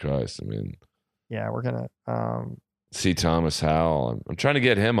 Jesus Christ! I mean, yeah, we're gonna see Thomas Howell. I'm trying to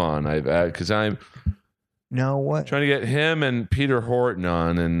get him on. Because I'm trying to get him and Peter Horton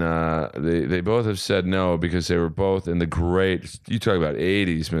on, and they both have said no because they were both in the great. You talk about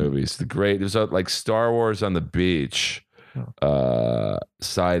 '80s movies. The great. It was like Star Wars on the Beach,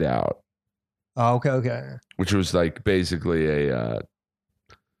 Side Out. Oh, okay. Which was like basically a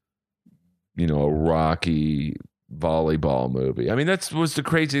Rocky volleyball movie. I mean, that was the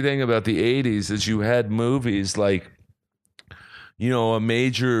crazy thing about the '80s is you had movies like, a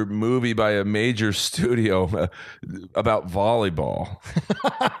major movie by a major studio about volleyball.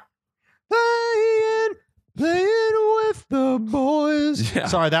 Playing with the boys. Yeah.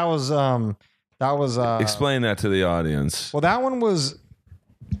 Sorry, that was Explain that to the audience. Well, that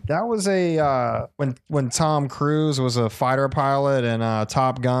was a when Tom Cruise was a fighter pilot in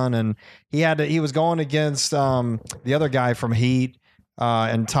Top Gun, and he was going against the other guy from Heat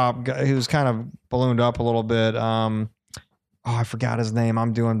and Top Gun, who was kind of ballooned up a little bit. I forgot his name.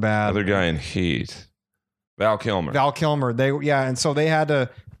 I'm doing bad. Other guy in Heat, Val Kilmer. And so they had to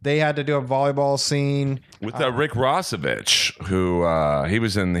do a volleyball scene with Rick Rossovich, who he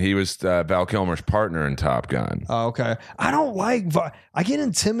was Val Kilmer's partner in Top Gun. Oh, okay. I don't I get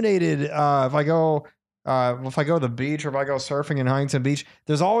intimidated if I go to the beach or if I go surfing in Huntington Beach.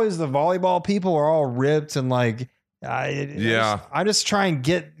 There's always the volleyball people are all ripped and like. I just try and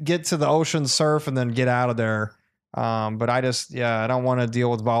get to the ocean, surf, and then get out of there. But I don't want to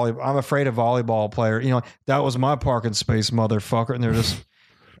deal with volleyball. I'm afraid of volleyball player. That was my parking space, motherfucker. And they're just.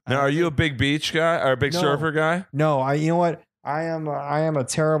 Now, are you a big beach guy or a big surfer guy? No, you know what? I am a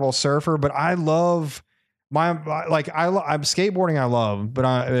terrible surfer, but I love I'm skateboarding. I love,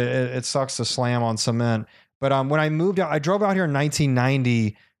 but it sucks to slam on cement. But when I moved out, I drove out here in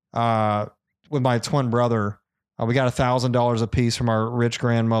 1990 with my twin brother. We got $1,000 a piece from our rich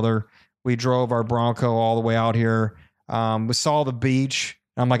grandmother. We drove our Bronco all the way out here. We saw the beach.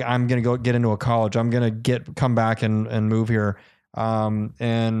 I'm like, I'm gonna go get into a college. I'm gonna come back and move here.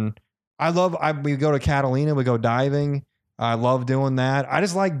 And we go to Catalina, we go diving. I love doing that. I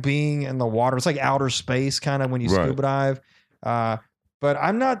just like being in the water. It's like outer space kind of when you scuba dive. But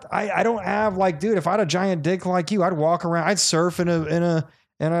I'm not, I don't have like, dude, if I had a giant dick like you, I'd walk around, I'd surf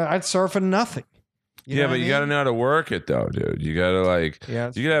I'd surf in nothing. You got to know how to work it though, dude. You got to you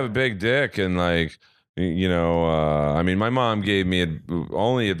got to have a big dick and I mean, my mom gave me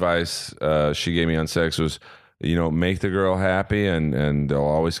only advice she gave me on sex was, make the girl happy and they'll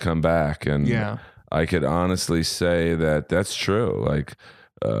always come back. And I could honestly say that that's true. Like,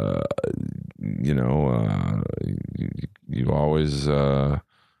 you know, you always,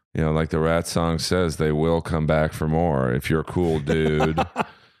 like the Rat song says, they will come back for more if you're a cool dude.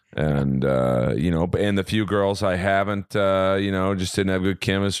 And and the few girls I haven't just didn't have good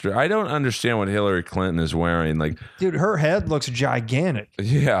chemistry. I don't understand what Hillary Clinton is wearing. Like, dude, her head looks gigantic.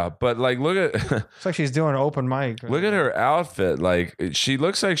 Yeah, but like, look at it's like she's doing an open mic. Look at her outfit. Like, she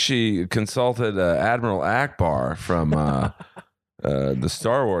looks like she consulted Admiral Akbar from the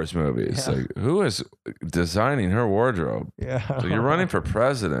Star Wars movies. Yeah. Like, who is designing her wardrobe? Yeah. So you're running for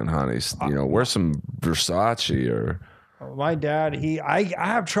president, honey. Wear some Versace or. My dad, I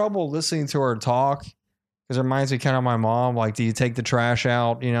have trouble listening to her talk because it reminds me kind of my mom. Like, do you take the trash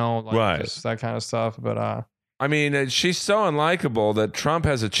out? Like Right. just that kind of stuff. But I mean, she's so unlikable that Trump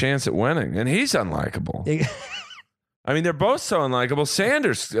has a chance at winning, and he's unlikable. I mean, they're both so unlikable.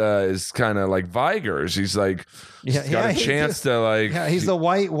 Sanders is kind of like Vigors. He's like, he's got a chance to like. Yeah, he's the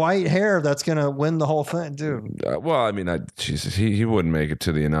white hair that's gonna win the whole thing, dude. Well, I mean, Jesus, he wouldn't make it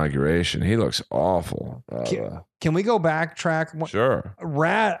to the inauguration. He looks awful. Can we go backtrack? Sure.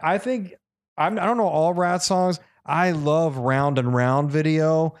 Rat, I think I don't know all Rat songs. I love Round and Round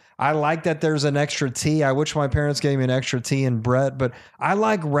video. I like that there's an extra T. I wish my parents gave me an extra T in Brett, but I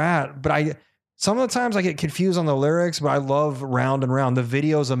like Rat. But some of the times I get confused on the lyrics, but I love Round and Round. The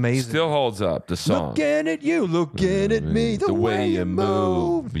video's amazing. Still holds up, the song. Looking at you, looking at me, the way you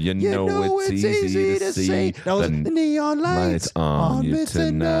move. You know it's easy to see. Those neon lights on me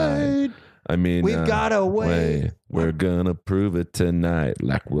tonight. I mean, we've got a way. We're gonna prove it tonight,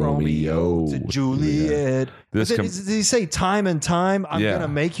 like Romeo to Juliet. Yeah. Did he say time and time? I'm gonna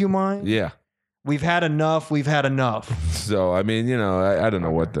make you mine. Yeah. We've had enough. We've had enough. So I mean, I don't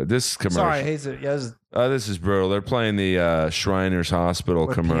know what this commercial. Sorry, I hate it. Yes. This is brutal. They're playing the Shriners Hospital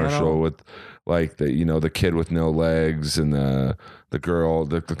commercial piano? With like the kid with no legs and the girl,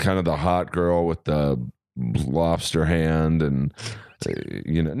 the kind of the hot girl with the lobster hand and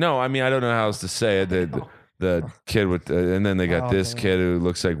no, I mean I don't know how else to say it. The kid with and then they got this kid who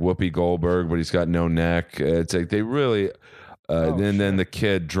looks like Whoopi Goldberg, but he's got no neck. It's like they really. Then the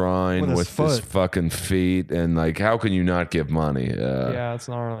kid drawing with his fucking feet, and like, how can you not give money? Yeah, it's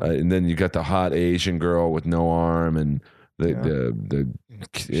not really. And then you got the hot Asian girl with no arm, and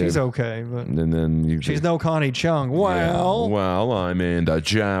she's okay, but and then she's no Connie Chung. Well, I mean, the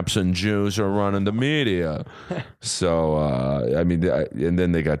Japs and Jews are running the media, so I mean, and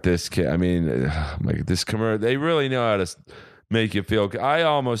then they got this kid. I mean, this commercial. They really know how to make you feel. I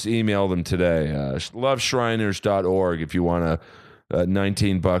almost emailed them today. Loveshriners.org if you want to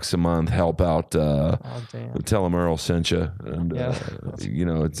 $19 a month help out. Tell them Earl sent you. And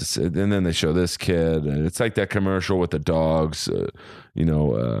and then they show this kid, and it's like that commercial with the dogs,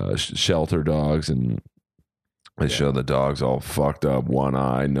 shelter dogs, and they show the dogs all fucked up, one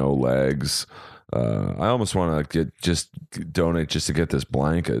eye, no legs. I almost want to donate just to get this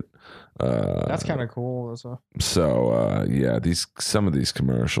blanket. That's kind of cool. Some of these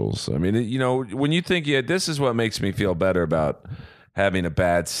commercials. I mean, when you think, this is what makes me feel better about having a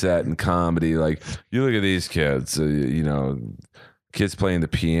bad set in comedy. Like, you look at these kids, kids playing the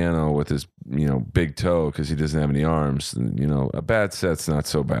piano with his, big toe because he doesn't have any arms. A bad set's not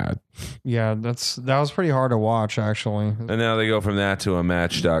so bad. Yeah, that was pretty hard to watch, actually. And now they go from that to a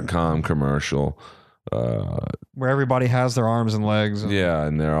Match.com commercial. Where everybody has their arms and legs.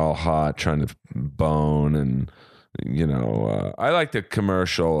 And they're all hot trying to bone. And, I like the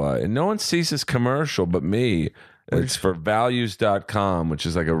commercial. And no one sees this commercial but me. It's for values.com, which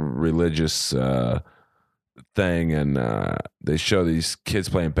is like a religious thing. And they show these kids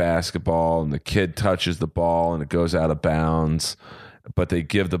playing basketball, and the kid touches the ball and it goes out of bounds. But they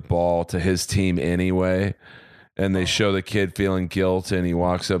give the ball to his team anyway. And they show the kid feeling guilt, and he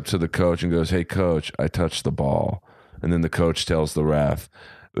walks up to the coach and goes, "Hey, coach, I touched the ball." And then the coach tells the ref.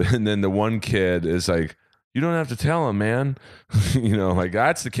 And then the one kid is like, "You don't have to tell him, man." Like,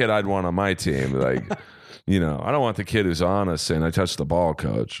 that's the kid I'd want on my team. Like, I don't want the kid who's honest saying, "I touched the ball,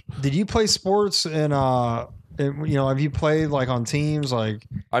 coach." Did you play sports have you played like on teams, like,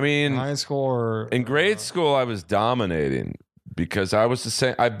 I mean, in high school or in grade school? I was dominating because I was the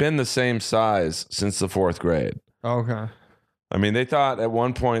same. I've been the same size since the 4th grade. Okay. I mean, they thought at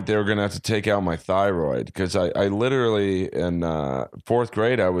one point they were going to have to take out my thyroid because I literally in 4th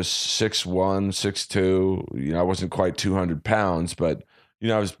grade, I was 6'1", 6'2". I wasn't quite 200 pounds, but,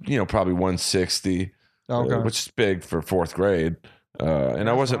 I was, probably 160, which is big for 4th grade. And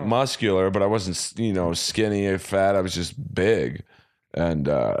I wasn't muscular, but I wasn't, skinny or fat. I was just big. And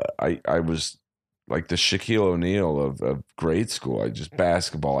I was like the Shaquille O'Neal of grade school.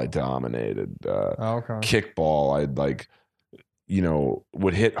 Basketball, I dominated. Okay. Kickball, I'd like,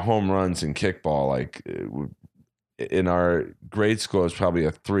 would hit home runs in kickball. Like in our grade school, it was probably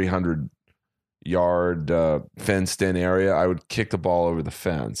a 300-yard fenced in area. I would kick the ball over the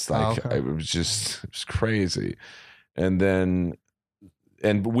fence. Like it was crazy. And then,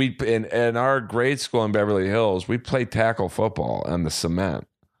 and in our grade school in Beverly Hills, we played tackle football on the cement.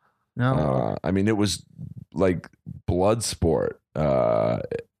 No. I mean, it was like blood sport. And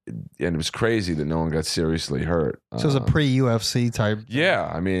it was crazy that no one got seriously hurt. So it was a pre-UFC type.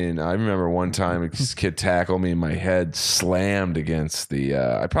 Yeah. I mean, I remember one time this kid tackled me and my head slammed against the,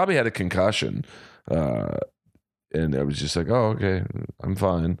 I probably had a concussion. And I was just like, oh, okay, I'm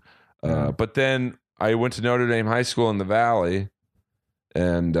fine. But then I went to Notre Dame High School in the Valley.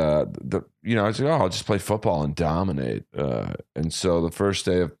 And, I was like, oh, I'll just play football and dominate. And so the first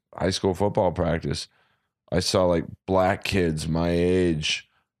day of high school football practice, I saw like black kids my age,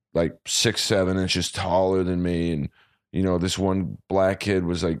 like 6-7 inches taller than me. And, this one black kid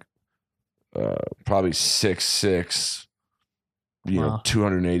was like probably 6'6",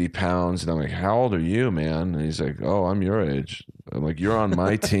 280 pounds. And I'm like, how old are you, man? And he's like, oh, I'm your age. I'm like, you're on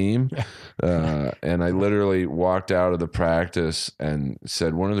my team. And I literally walked out of the practice and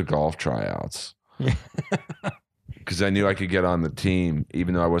said, when are the golf tryouts? Because I knew I could get on the team,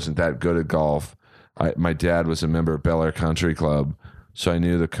 even though I wasn't that good at golf. My dad was a member of Bel Air Country Club, so I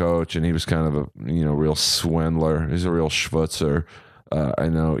knew the coach, and he was kind of a real swindler. He's a real schwutzer. I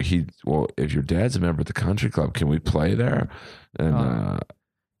know if your dad's a member of the country club, can we play there? And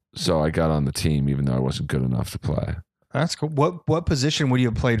so I got on the team, even though I wasn't good enough to play. That's cool. What position would you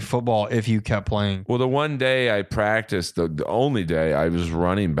have played football if you kept playing? Well, the one day I practiced, the only day, I was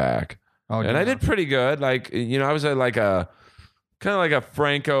running back. And I did pretty good. Like, I was at like kind of like a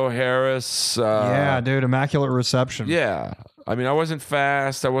Franco Harris. Yeah, dude, immaculate reception. Yeah. I mean, I wasn't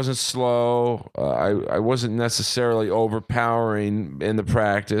fast. I wasn't slow. I wasn't necessarily overpowering in the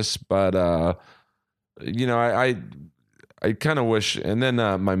practice, but, I kind of wish. And then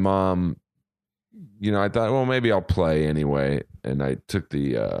my mom, I thought, well, maybe I'll play anyway. And I took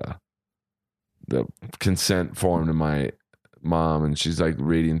the consent form to my mom, and she's like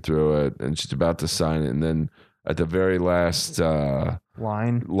reading through it, and she's about to sign it. And then at the very last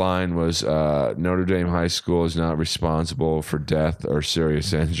line was Notre Dame High School is not responsible for death or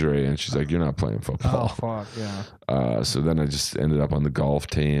serious injury. And she's like, you're not playing football. Oh, fuck, yeah. So then I just ended up on the golf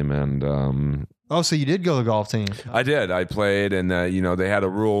team. And so you did go to the golf team? I did. I played, and they had a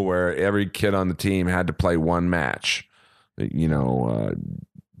rule where every kid on the team had to play one match,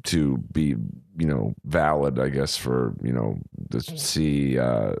 to be valid, I guess, for the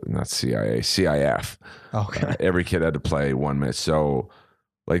not CIA, CIF. Okay. Every kid had to play one match. So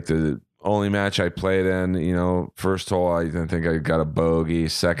like the only match I played in, first hole I think I got a bogey.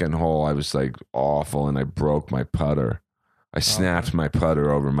 Second hole I was like awful, and I broke my putter. I snapped my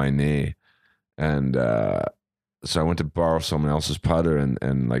putter over my knee. And so I went to borrow someone else's putter,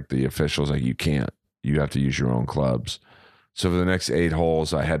 and like the officials like, you can't. You have to use your own clubs. So for the next 8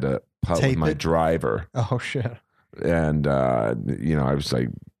 holes, I had to putt with my driver. Oh, shit. And, I was like,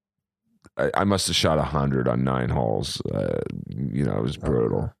 I must have shot 100 on 9 holes. It was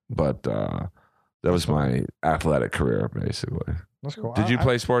brutal. But that was my athletic career, basically. That's cool. Did you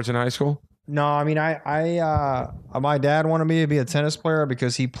play sports in high school? No, I mean, my dad wanted me to be a tennis player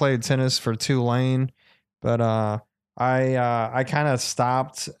because he played tennis for Tulane. But I kind of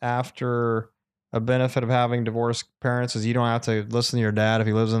stopped after. A benefit of having divorced parents is you don't have to listen to your dad if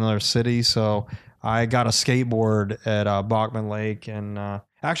he lives in another city. So I got a skateboard at Bachman Lake, and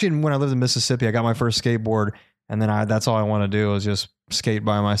actually when I lived in Mississippi, I got my first skateboard, and then that's all I want to do is just skate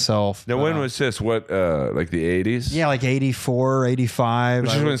by myself. Now, when was this? What, like the 80s? Yeah, like 84, 85.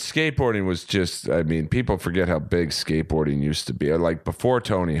 Which is when skateboarding was just, I mean, people forget how big skateboarding used to be. Like before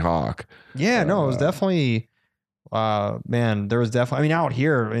Tony Hawk. Yeah, no, it was definitely... man, there was definitely, I mean, out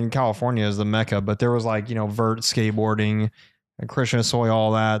here in California is the mecca, but there was like, vert skateboarding and Christian Asoy,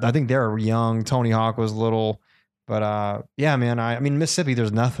 all that. I think they were young. Tony Hawk was little, but yeah, man, I mean, Mississippi,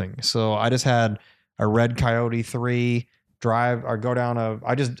 there's nothing. So I just had a red Coyote 3 drive or go down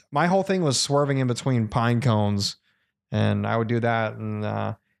my whole thing was swerving in between pine cones, and I would do that. And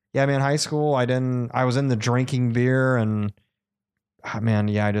yeah, man, high school, I was in the drinking beer and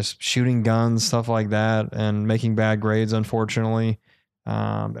just shooting guns, stuff like that, and making bad grades, unfortunately.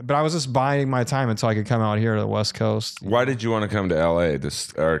 But I was just biding my time until I could come out here to the West Coast. Why did you want to come to LA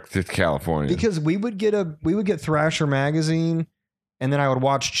or to California? Because we would get Thrasher magazine, and then I would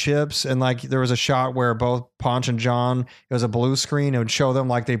watch Chips, and like there was a shot where both Ponch and John, it was a blue screen. It would show them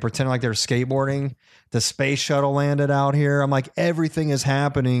like they pretend like they're skateboarding. The space shuttle landed out here. I'm like, everything is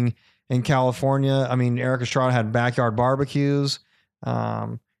happening in California. I mean, Eric Estrada had backyard barbecues.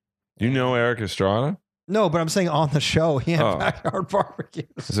 You know Eric Estrada? No, but I'm saying on the show he had backyard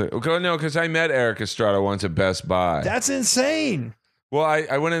barbecues. No, because I met Eric Estrada once at Best Buy. That's insane. Well,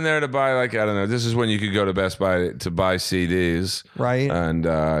 I went in there to buy, like, I don't know. This is when you could go to Best Buy to buy CDs. Right. And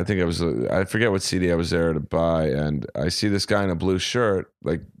I think I forget what CD I was there to buy. And I see this guy in a blue shirt,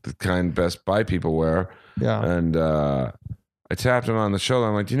 like the kind Best Buy people wear. Yeah. And I tapped him on the shoulder.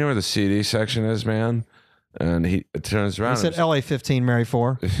 I'm like, do you know where the CD section is, man? And he turns around. He said LA 15, Mary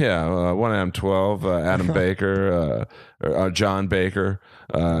 4. Yeah, 1M12, Adam Baker, John Baker.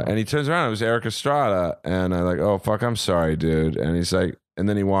 And he turns around. It was Eric Estrada. And I'm like, oh, fuck, I'm sorry, dude. And he's like, and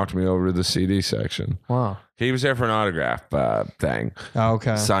then he walked me over to the CD section. Wow. He was there for an autograph thing. Oh,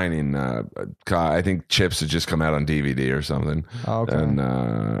 okay. Signing. I think Chips had just come out on DVD or something. Oh, okay. And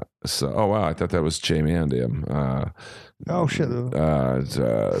oh, wow, I thought that was Jamie Andium. Oh, shit.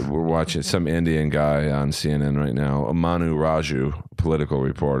 We're watching some Indian guy on CNN right now, Manu Raju, political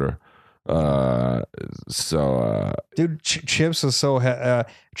reporter. Dude, Chips is so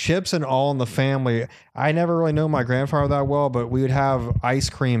Chips and All in the Family. I never really know my grandfather that well, but we would have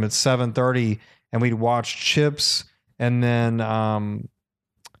ice cream at 7:30, and we'd watch Chips, and then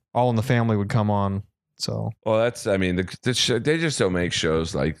All in the Family would come on. So, well, that's, I mean, they just don't make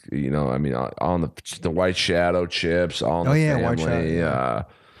shows like, you know, I mean, on the White Shadow, Chips, All in the Family, White Shadow, yeah.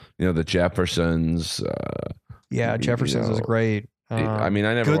 You know, the Jeffersons. Jeffersons is great. I mean,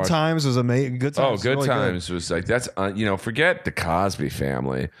 I never Good watched. Times was amazing. Good Times. Good really Times was like, that's you know, forget the Cosby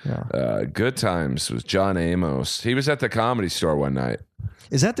Family. Yeah. Good Times was John Amos. He was at the Comedy Store one night.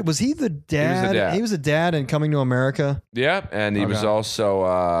 Was he the dad? He was the dad in Coming to America. Yeah, and he was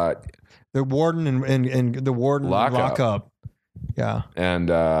also the warden and the warden Lockup. Yeah, and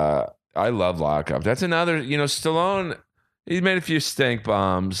I love Lockup. That's another. You know, Stallone. He's made a few stink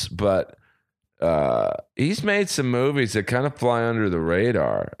bombs, but. He's made some movies that kind of fly under the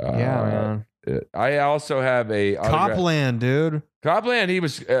radar. Man. I also have a Copland, dude. Copland, he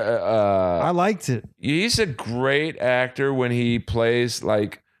was. I liked it. He's a great actor when he plays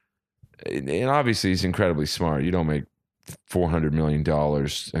like, and obviously he's incredibly smart. You don't make $400 million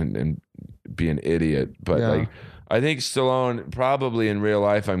and be an idiot, but like, I think Stallone probably in real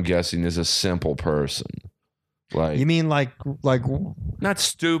life, I'm guessing, is a simple person. Like, you mean like not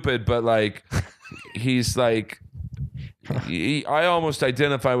stupid, but like he's like I almost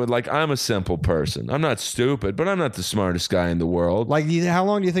identify with, like, I'm a simple person. I'm not stupid, but I'm not the smartest guy in the world. Like, how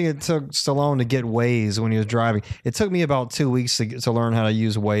long do you think it took Stallone to get Waze when he was driving? It took me about 2 weeks to learn how to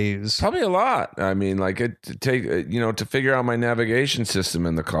use Waze. Probably a lot. I mean, like, to figure out my navigation system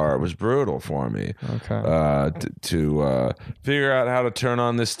in the car was brutal for me. Okay. To figure out how to turn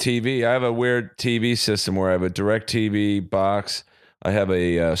on this TV. I have a weird TV system where I have a DirecTV box. I have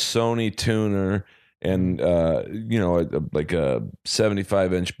a Sony tuner. And like a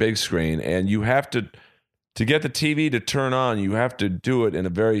 75-inch big screen, and you have to get the TV to turn on. You have to do it in a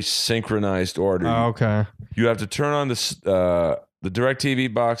very synchronized order. Oh, okay. You have to turn on the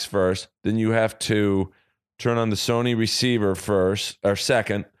DirecTV box first, then you have to turn on the Sony receiver first or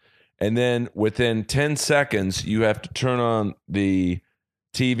second, and then within 10 seconds you have to turn on the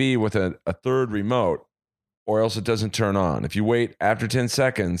TV with a third remote, or else it doesn't turn on. If you wait after 10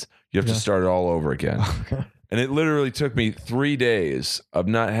 seconds, you have to start it all over again. Okay. And it literally took me 3 days of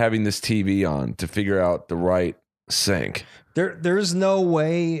not having this TV on to figure out the right sync. There's no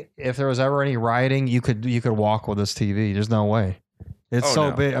way, if there was ever any rioting, you could walk with this TV. There's no way. It's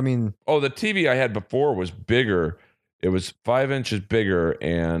big. I mean, the TV I had before was bigger. It was 5 inches bigger,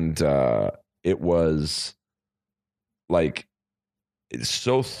 and it was like, it's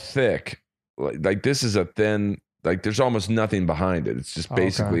so thick. Like this is a thin, like there's almost nothing behind it. It's just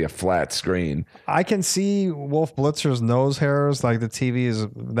basically a flat screen. I can see Wolf Blitzer's nose hairs. Like the TV is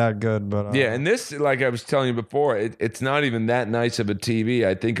that good, but yeah. And this, like I was telling you before, it's not even that nice of a TV.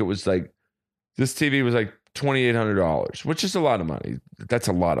 I think it was like, this TV was like $2,800, which is a lot of money. That's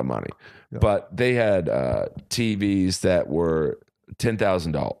a lot of money. Yeah. But they had TVs that were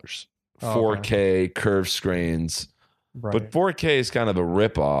 $10,000, 4K curved screens. Right. But 4K is kind of a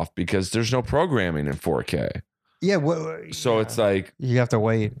ripoff because there's no programming in 4K. Yeah. So it's like, you have to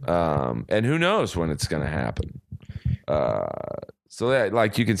wait. And who knows when it's going to happen. So that,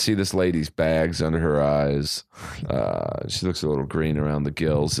 like, you can see this lady's bags under her eyes. She looks a little green around the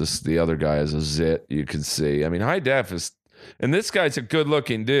gills. The other guy has a zit, you can see. I mean, high def is, and this guy's a good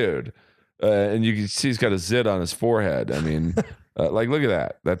looking dude. And you can see he's got a zit on his forehead. I mean, Like, look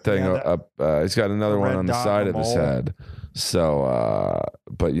at that thing Yeah, up. He's got another the one red on the dot side in of the his mole. head. So,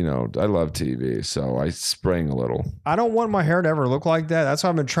 but I love TV, so I spring a little. I don't want my hair to ever look like that. That's why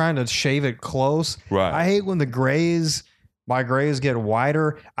I've been trying to shave it close. Right. I hate when my grays get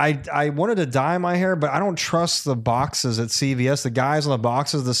wider. I wanted to dye my hair, but I don't trust the boxes at CVS. The guys on the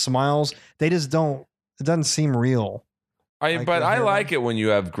boxes, the smiles, they just don't. It doesn't seem real. Like But the I hair like it when you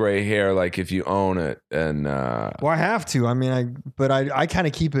have gray hair, like if you own it, and Well, I have to. I mean, I kind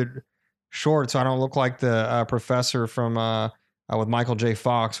of keep it short so I don't look like the professor from with Michael J.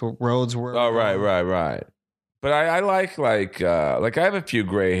 Fox. Roads were. oh, right. But I like I have a few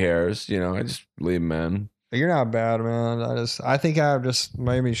gray hairs. I just leave them in. You're not bad, man. I think I just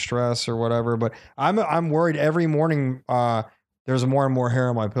maybe stress or whatever. But I'm worried every morning. There's more and more hair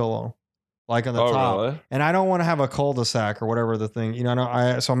on my pillow, like on the top, Really? and I don't want to have a cul-de-sac or whatever the thing. So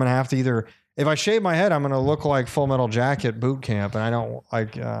I'm gonna have to either. If I shave my head, I'm gonna look like Full Metal Jacket boot camp, and I don't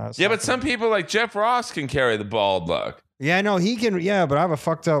like. Yeah, but some people like Jeff Ross can carry the bald look. Yeah, no, he can. Yeah, but I have a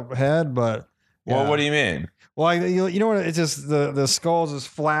fucked up head. But Well, yeah. what do you mean? Well, you know what? It's just the skull's just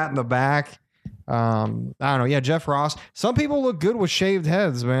flat in the back. I don't know. Yeah, Jeff Ross. Some people look good with shaved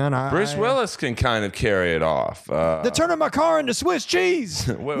heads, man. Bruce Willis can kind of carry it off. They're turning my car into Swiss cheese.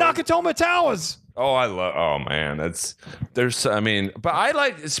 Wait. Nakatomi Towers. Oh, oh man, but I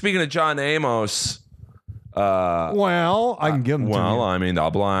like, speaking of John Amos. Well, I can give them to you. Well, I mean, the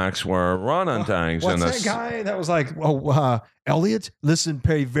blacks were running things. What's in that guy that was like, Elliot, listen,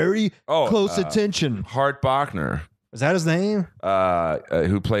 pay very close attention. Hart Bachner, Is that his name?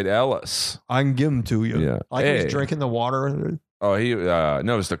 who played Ellis. I can give them to you. Yeah. Like he Hey. was drinking the water. Oh,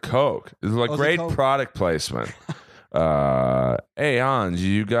 no, it was the Coke. It was like Oh, it was the great Coke. product placement. Hey, Hans,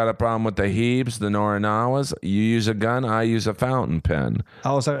 you got a problem with the Hebes, the Norinawas? You use a gun, I use a fountain pen.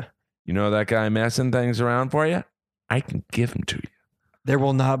 Oh, so You know that guy messing things around for you? I can give him to you. there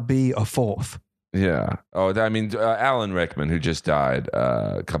will not be a fourth. Yeah. Oh, I mean, Alan Rickman, who just died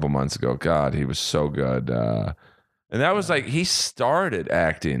a couple months ago. God, he was so good. And that was like, he started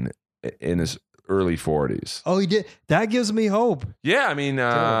acting in his early 40s. Oh, he did. That gives me hope. Yeah, I mean,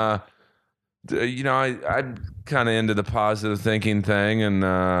 I'm kind of into the positive thinking thing,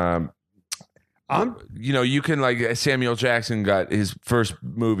 and you can, like, Samuel Jackson got his first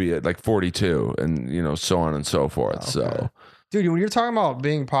movie at like 42, and so on and so forth. Okay. So, Dude, when you're talking about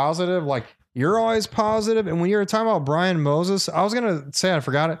being positive, like you're always positive. And when you're talking about Brian Moses, I was going to say, I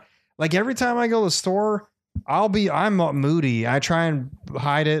forgot it. Like every time I go to the store, I'm moody. I try and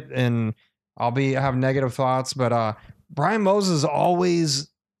hide it and have negative thoughts. But Brian Moses is always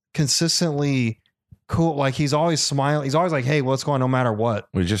consistently cool. Like he's always smiling. He's always like, hey, what's going on no matter what?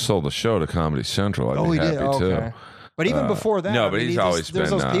 we just sold the show to Comedy Central. I'd be He happy did. too. Okay. But even before that, no, but he's always there's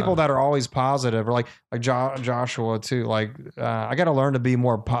been, those people that are always positive, or like Joshua too. Like I got to learn to be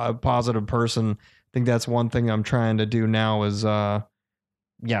more positive person. I think that's one thing I'm trying to do now is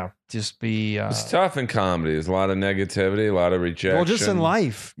just be. It's tough in comedy. There's a lot of negativity, a lot of rejection. Well, just in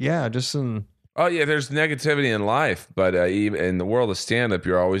life, just in. Oh yeah, there's negativity in life, but even in the world of stand-up,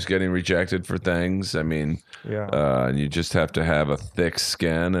 you're always getting rejected for things. I mean, and you just have to have a thick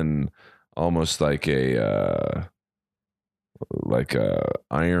skin and almost like a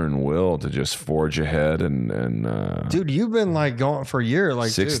iron will to just forge ahead. And dude, you've been like going for a year,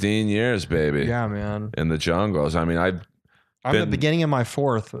 like 16 years, baby. Yeah, man. In the jungles. I mean, I'm the beginning of my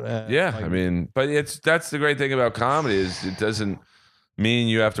fourth. Yeah, I mean, but that's the great thing about comedy is it doesn't mean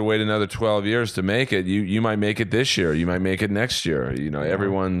you have to wait another 12 years to make it. You might make it this year. You might make it next year.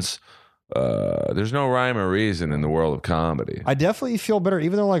 Everyone's there's no rhyme or reason in the world of comedy. I definitely feel better,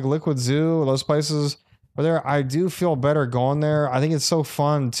 even though like Liquid Zoo, those places are there. I do feel better going there. I think it's so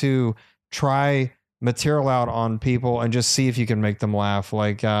fun to try material out on people and just see if you can make them laugh.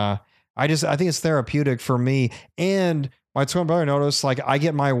 Like I think it's therapeutic for me. And my twin brother noticed, like, I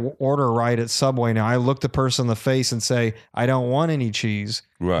get my order right at Subway now. I look the person in the face and say, I don't want any cheese.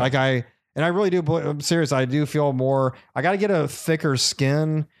 Right. Like I really do. I'm serious. I do feel more. I got to get a thicker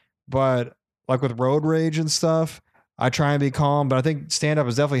skin, but like with road rage and stuff, I try and be calm. But I think stand up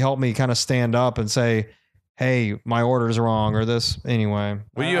has definitely helped me kind of stand up and say, hey, my order's wrong or this. Anyway,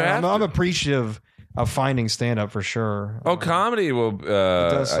 Well, I'm appreciative of finding stand up for sure. Oh, comedy will. It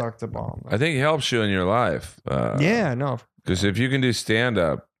does suck the bomb. I think it helps you in your life. Yeah, no. Because if you can do stand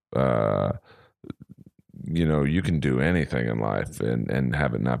up, you can do anything in life and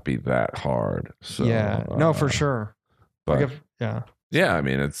have it not be that hard. So Yeah, no, for sure. But Yeah. yeah, I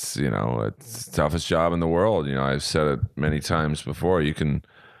mean, it's it's the toughest job in the world. I've said it many times before. You can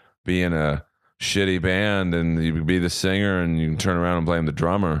be in a shitty band and you can be the singer and you can turn around and blame the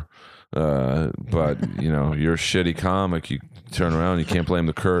drummer. But you're a shitty comic. You turn around, you can't blame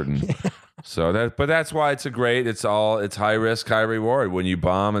the curtain. So that's why it's it's high risk, high reward. When you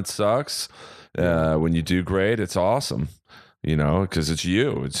bomb, it sucks. When you do great, it's awesome. Because it's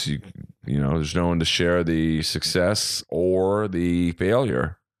you. It's you. There's no one to share the success or the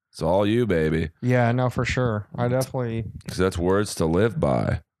failure. It's all you, baby. Yeah, no, for sure. I definitely. Because that's words to live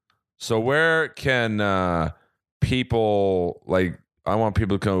by. So where can people I want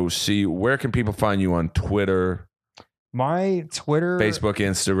people to go see. Where can people find you on Twitter? My Twitter, Facebook,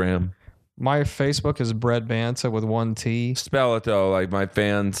 Instagram. My Facebook is Brett Banta with 1 T. Spell it though. Like my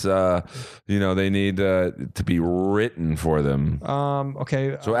fans, they need to be written for them.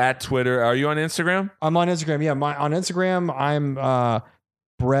 Okay. So at Twitter, are you on Instagram? I'm on Instagram. Yeah, on Instagram, I'm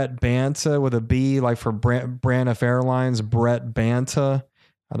Brett Banta with a B, like for Braniff Airlines. Brett Banta.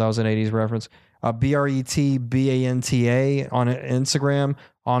 That was an '80s reference. BRETBANTA on Instagram.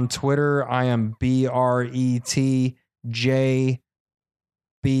 On Twitter, I am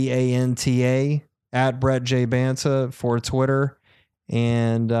BRETJBANTA at Brett J Banta for Twitter.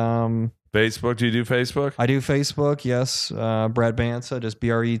 And Facebook. Do you do Facebook? I do Facebook. Yes, Brett Banta, just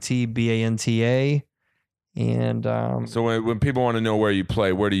BRETBANTA. And so when people want to know where you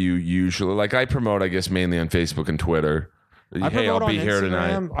play, where do you usually I promote? I guess mainly on Facebook and Twitter. Hey, I'll be here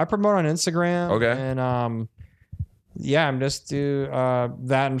tonight. I promote on Instagram. Okay. And I'm just do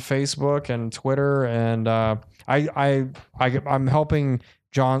that on Facebook and Twitter, and I'm helping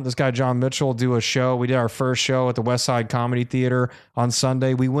this guy John Mitchell do a show. We did our first show at the West Side Comedy Theater on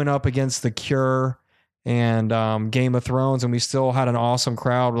Sunday. We went up against The Cure and Game of Thrones, and we still had an awesome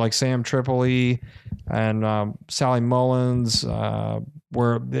crowd like Sam Tripoli and Sally Mullins.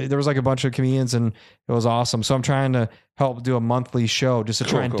 Where there was a bunch of comedians, and it was awesome. So I'm trying to help do a monthly show just to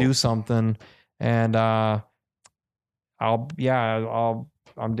try and do something. And I'll be at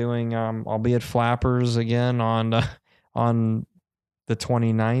Flappers again on the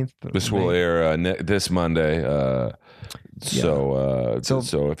 29th. This will air this Monday. So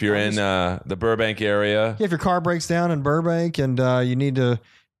if you're in the Burbank area, if your car breaks down in Burbank and you need to,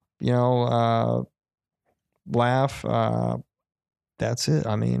 laugh, that's it.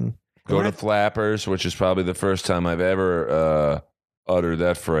 I mean, go to Flappers, which is probably the first time I've ever uttered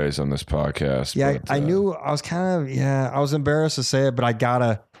that phrase on this podcast. Yeah, but, I knew I was I was embarrassed to say it, but I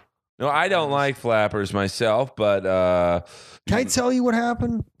gotta. No, I don't like Flappers myself, but can I tell you what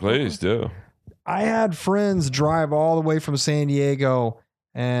happened? Please do. I had friends drive all the way from San Diego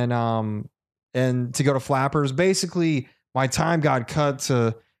and to go to Flappers. Basically, my time got cut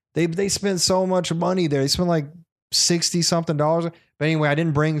to they spent so much money there. They spent like $60-something. But anyway, I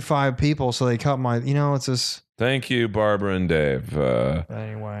didn't bring 5 people, so they cut my. It's just. Thank you, Barbara and Dave.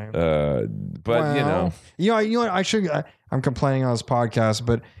 Anyway, but you know what? I'm complaining on this podcast,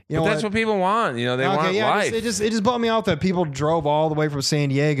 but that's what people want. They want life. It just bummed me out that people drove all the way from San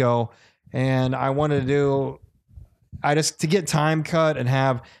Diego, and I wanted to do. To get time cut and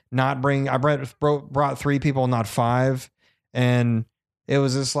have not bring. I brought 3 people, not 5, and. It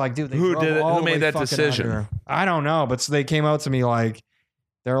was just like, dude, who did it? Who made that decision? I don't know, but so they came out to me like,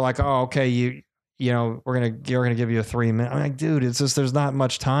 they're like, oh, okay, we're gonna give you a 3 minute. I'm like, dude, it's just there's not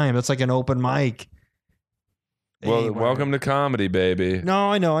much time. It's like an open mic. Well, anyway. Welcome to comedy, baby.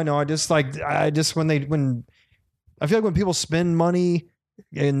 No, I know. I just when I feel like when people spend money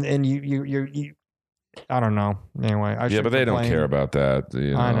and you I don't know. Anyway, but they don't care about that.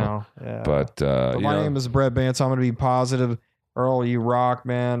 I know. Yeah. But my name is Brett Banta. I'm gonna be positive. Earl, you rock,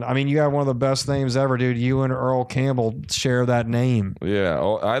 man. I mean, you got one of the best names ever, dude. You and Earl Campbell share that name. Yeah.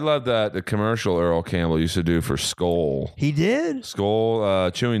 I love the commercial Earl Campbell used to do for Skoal. He did?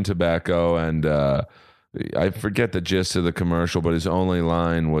 Skoal chewing tobacco, and I forget the gist of the commercial, but his only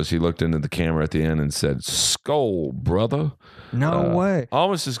line was he looked into the camera at the end and said, "Skoal, brother." No way.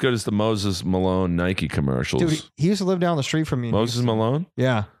 Almost as good as the Moses Malone Nike commercials. Dude, he used to live down the street from me. Moses Malone?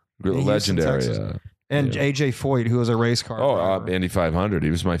 Yeah. Legendary. And AJ Foyt, who was a race car driver. Andy 500. He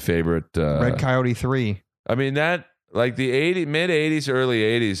was my favorite. Red Coyote 3. I mean, that, like the mid 80s, early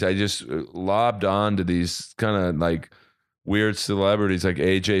 80s, I just lobbed on to these kind of like weird celebrities like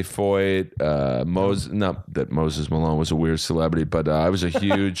AJ Foyt, not that Moses Malone was a weird celebrity, but I was a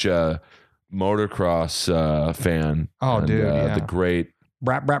huge motocross fan. Oh, and, dude. Yeah. The great.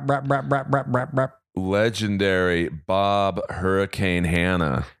 Rap. Legendary Bob Hurricane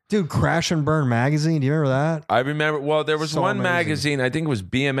Hanna. Dude, Crash and Burn magazine. Do you remember that? I remember. Well, there was one magazine. I think it was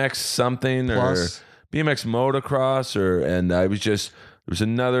BMX something Plus. Or BMX Motocross, and I was just. There was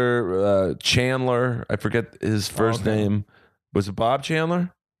another Chandler. I forget his first name. Was it Bob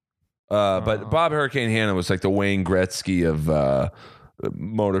Chandler? But Bob Hurricane Hanna was like the Wayne Gretzky of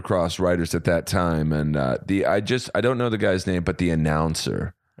motocross writers at that time, and I don't know the guy's name, but the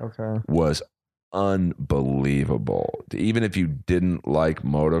announcer was unbelievable. Even if you didn't like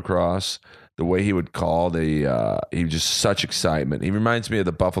motocross, the way he would call he was just such excitement. He reminds me of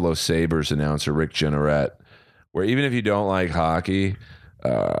the Buffalo Sabres announcer Rick Jeanneret, where even if you don't like hockey,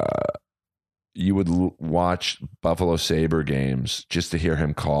 you would watch Buffalo Sabre games just to hear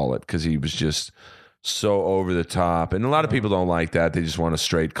him call it, because he was just so over the top. And a lot of people don't like that. They just want a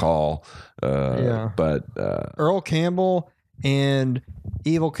straight call. But Earl Campbell and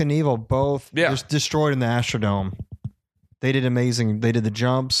Evel Knievel both just destroyed in the Astrodome. They did amazing. They did the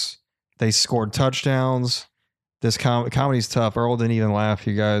jumps. They scored touchdowns. This comedy's tough. Earl didn't even laugh,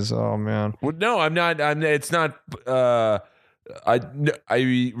 you guys. Oh, man. Well, no, I'm not. It's not. I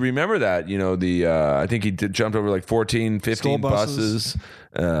remember that, I think he jumped over like 14, 15 buses.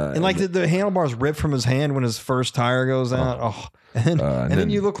 And like the handlebars rip from his hand when his first tire goes out. And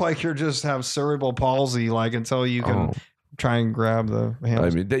then you look like you're just have cerebral palsy, like until you can try and grab the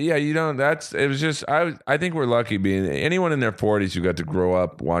handles. I mean, you don't. It was just. I think we're lucky being anyone in their 40s who got to grow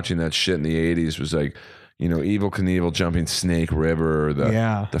up watching that shit in the 80s was like, Evel Knievel jumping Snake River, or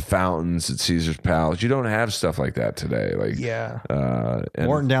the fountains at Caesar's Palace. You don't have stuff like that today. Like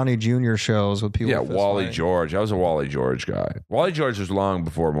Morton Downey Jr. shows with people. Yeah, Wally George. I was a Wally George guy. Wally George was long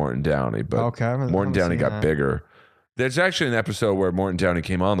before Morton Downey, but Morton Downey got bigger. There's actually an episode where Morton Downey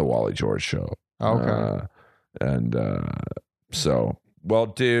came on the Wally George show. So, well,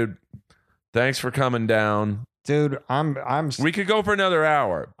 dude, thanks for coming down. Dude, I'm. We could go for another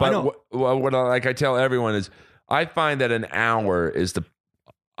hour, but what I tell everyone is, I find that an hour is the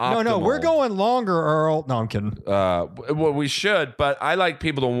optimal. No, we're going longer, Earl. No, I'm kidding. Well, we should, but I like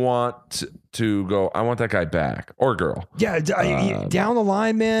people to want to go. I want that guy back or girl. Yeah, down the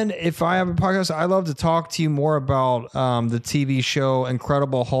line, man. If I have a podcast, I love to talk to you more about the TV show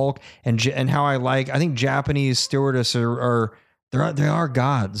Incredible Hulk and how I think Japanese stewardess are. They are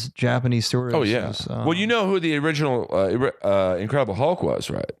gods, Japanese stewardesses. Oh, yeah. Well, you know who the original Incredible Hulk was,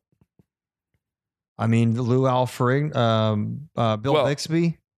 right? I mean, Lou Alfred, Bill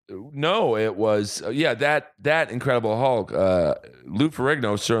Bixby. No, it was, that Incredible Hulk. Lou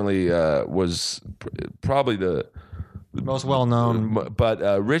Ferrigno certainly was probably the most well-known.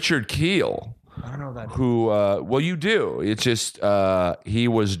 But Richard Kiel. I don't know that. Who? Well, you do. It's just he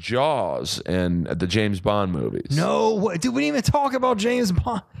was Jaws and the James Bond movies. No, dude, we didn't even talk about James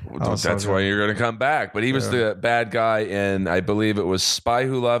Bond. That's why you're going to come back. But he was the bad guy in, I believe it was Spy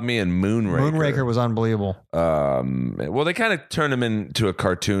Who Loved Me and Moonraker. Moonraker was unbelievable. Well, they kind of turned him into a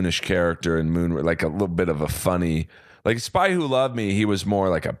cartoonish character in Moonraker, like a little bit of a funny. Like Spy Who Loved Me, he was more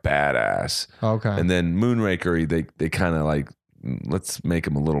like a badass. Okay. And then Moonraker, they kind of like, let's make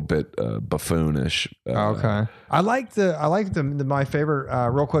him a little bit buffoonish. Okay. I like my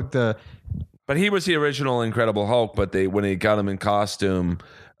favorite real quick but he was the original Incredible Hulk, but when they got him in costume,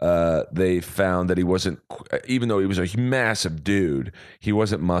 they found that he wasn't, even though he was a massive dude, he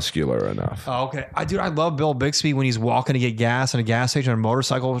wasn't muscular enough. Oh, okay. I love Bill Bixby when he's walking to get gas in a gas station and a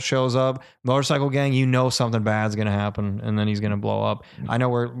motorcycle shows up. Motorcycle gang, something bad's going to happen and then he's going to blow up. I know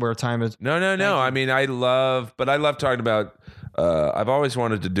where time is. No. I mean, I love talking about, I've always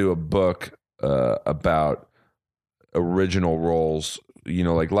wanted to do a book about original roles.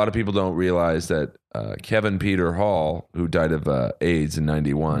 Like a lot of people don't realize that Kevin Peter Hall, who died of AIDS in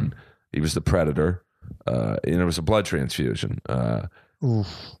 91, he was the Predator, and it was a blood transfusion.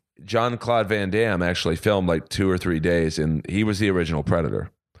 Jean-Claude Van Damme actually filmed like 2 or 3 days, and he was the original Predator,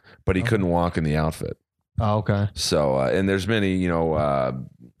 but he couldn't walk in the outfit. Oh, okay. So, and there's many,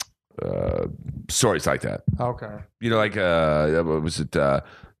 stories like that. Okay. Like, what was it?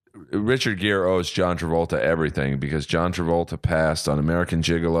 Richard Gere owes John Travolta everything because John Travolta passed on American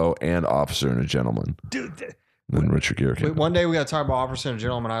Gigolo and Officer and a Gentleman. Dude. Then Richard Gere came. One day we got to talk about Officer and a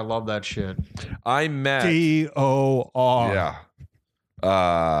Gentleman. I love that shit. I met DOR. Yeah.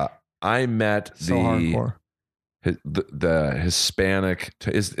 I met hardcore. The Hispanic.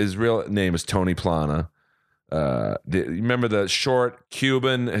 His real name is Tony Plana. You remember the short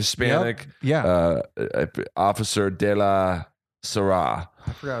Cuban Hispanic? Yep. Yeah. Officer de la Serra.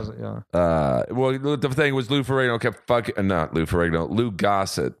 I forgot. Well, the thing was Lou Ferrigno kept fucking. Not Lou Ferrigno. Lou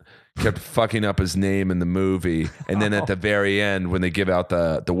Gossett kept fucking up his name in the movie, and then at the very end, when they give out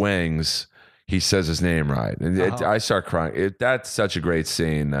the wings, he says his name right, and I start crying. That's such a great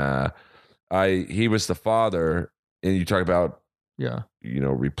scene. He was the father, and you talk about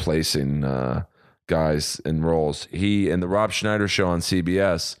replacing guys in roles. He in the Rob Schneider show on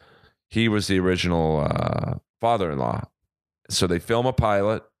CBS, he was the original father-in-law. So they film a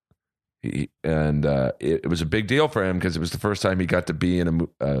pilot, It was a big deal for him because it was the first time he got to be in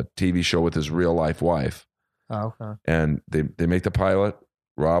a TV show with his real life wife. Oh, okay. And they make the pilot.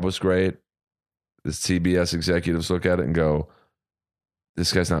 Rob was great. The CBS executives look at it and go,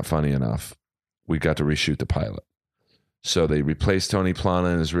 this guy's not funny enough. We got to reshoot the pilot. So they replaced Tony Plana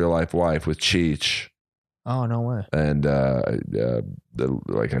and his real life wife with Cheech. Oh, no way. And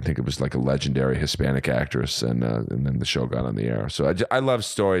I think it was like a legendary Hispanic actress, and then the show got on the air. So I love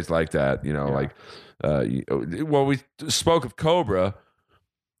stories like that. We spoke of Cobra.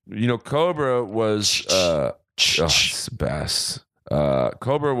 Cobra was it's the best.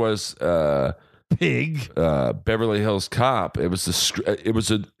 Cobra was Pig. Beverly Hills Cop. It was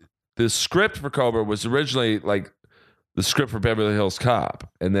the script for Cobra was originally like the script for Beverly Hills Cop,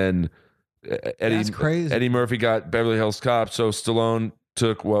 and then Eddie Murphy got Beverly Hills Cop, so Stallone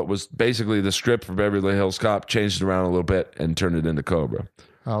took what was basically the script for Beverly Hills Cop, changed it around a little bit, and turned it into Cobra.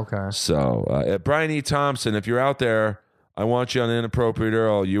 Okay. So Brian E. Thompson, if you're out there, I want you on Inappropriate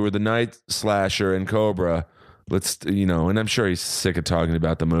Earl. You were the night slasher in Cobra. Let's, and I'm sure he's sick of talking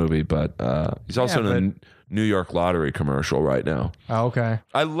about the movie, but he's also in a New York Lottery commercial right now. Oh, okay.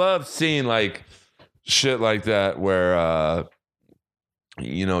 I love seeing like shit like that where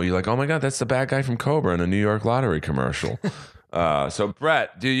you're like, oh my God, that's the bad guy from Cobra in a New York Lottery commercial. So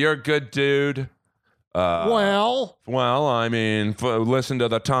Brett, dude, you're a good dude. Well, I mean, listen to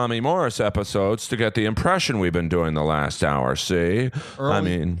the Tommy Morris episodes to get the impression we've been doing the last hour. See, Early, I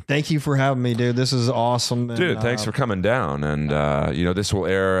mean, thank you for having me, dude. This is awesome, dude. Thanks for coming down, and this will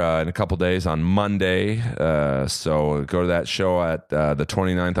air in a couple days on Monday. So go to that show at the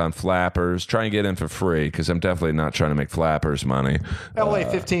 29th on Flappers. Try and get in for free because I'm definitely not trying to make Flappers money. LA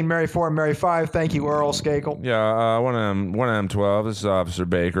 15, Mary 4, Mary 5. Thank you, Earl Skakel. Yeah, 1M12. This is Officer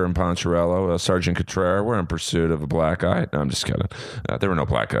Baker and Poncherello, Sergeant Cottrell. We're in pursuit of a black guy. No, I'm just kidding. There were no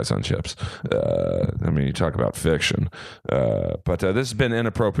black guys on ships. You talk about fiction. But this has been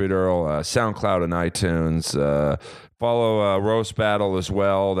Inappropriate Earl, SoundCloud and iTunes. Follow Roast Battle as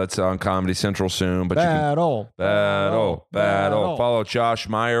well. That's on Comedy Central soon. But Battle. Follow Josh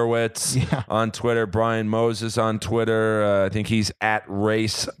Meyerowitz on Twitter. Brian Moses on Twitter. I think he's at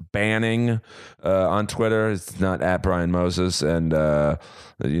Race Banning on Twitter. It's not at Brian Moses. And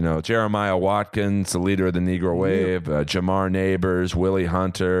Jeremiah Watkins, the leader of the Negro Wave. Jamar Neighbors, Willie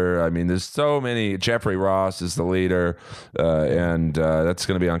Hunter. I mean, there's so many. Jeffrey Ross is the leader, and that's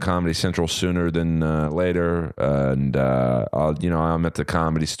going to be on Comedy Central sooner than later. And I'm at the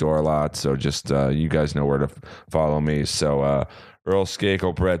Comedy Store a lot, so just you guys know where to follow me. So Earl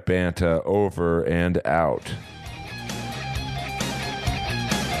Skakel, Brett Banta, over and out.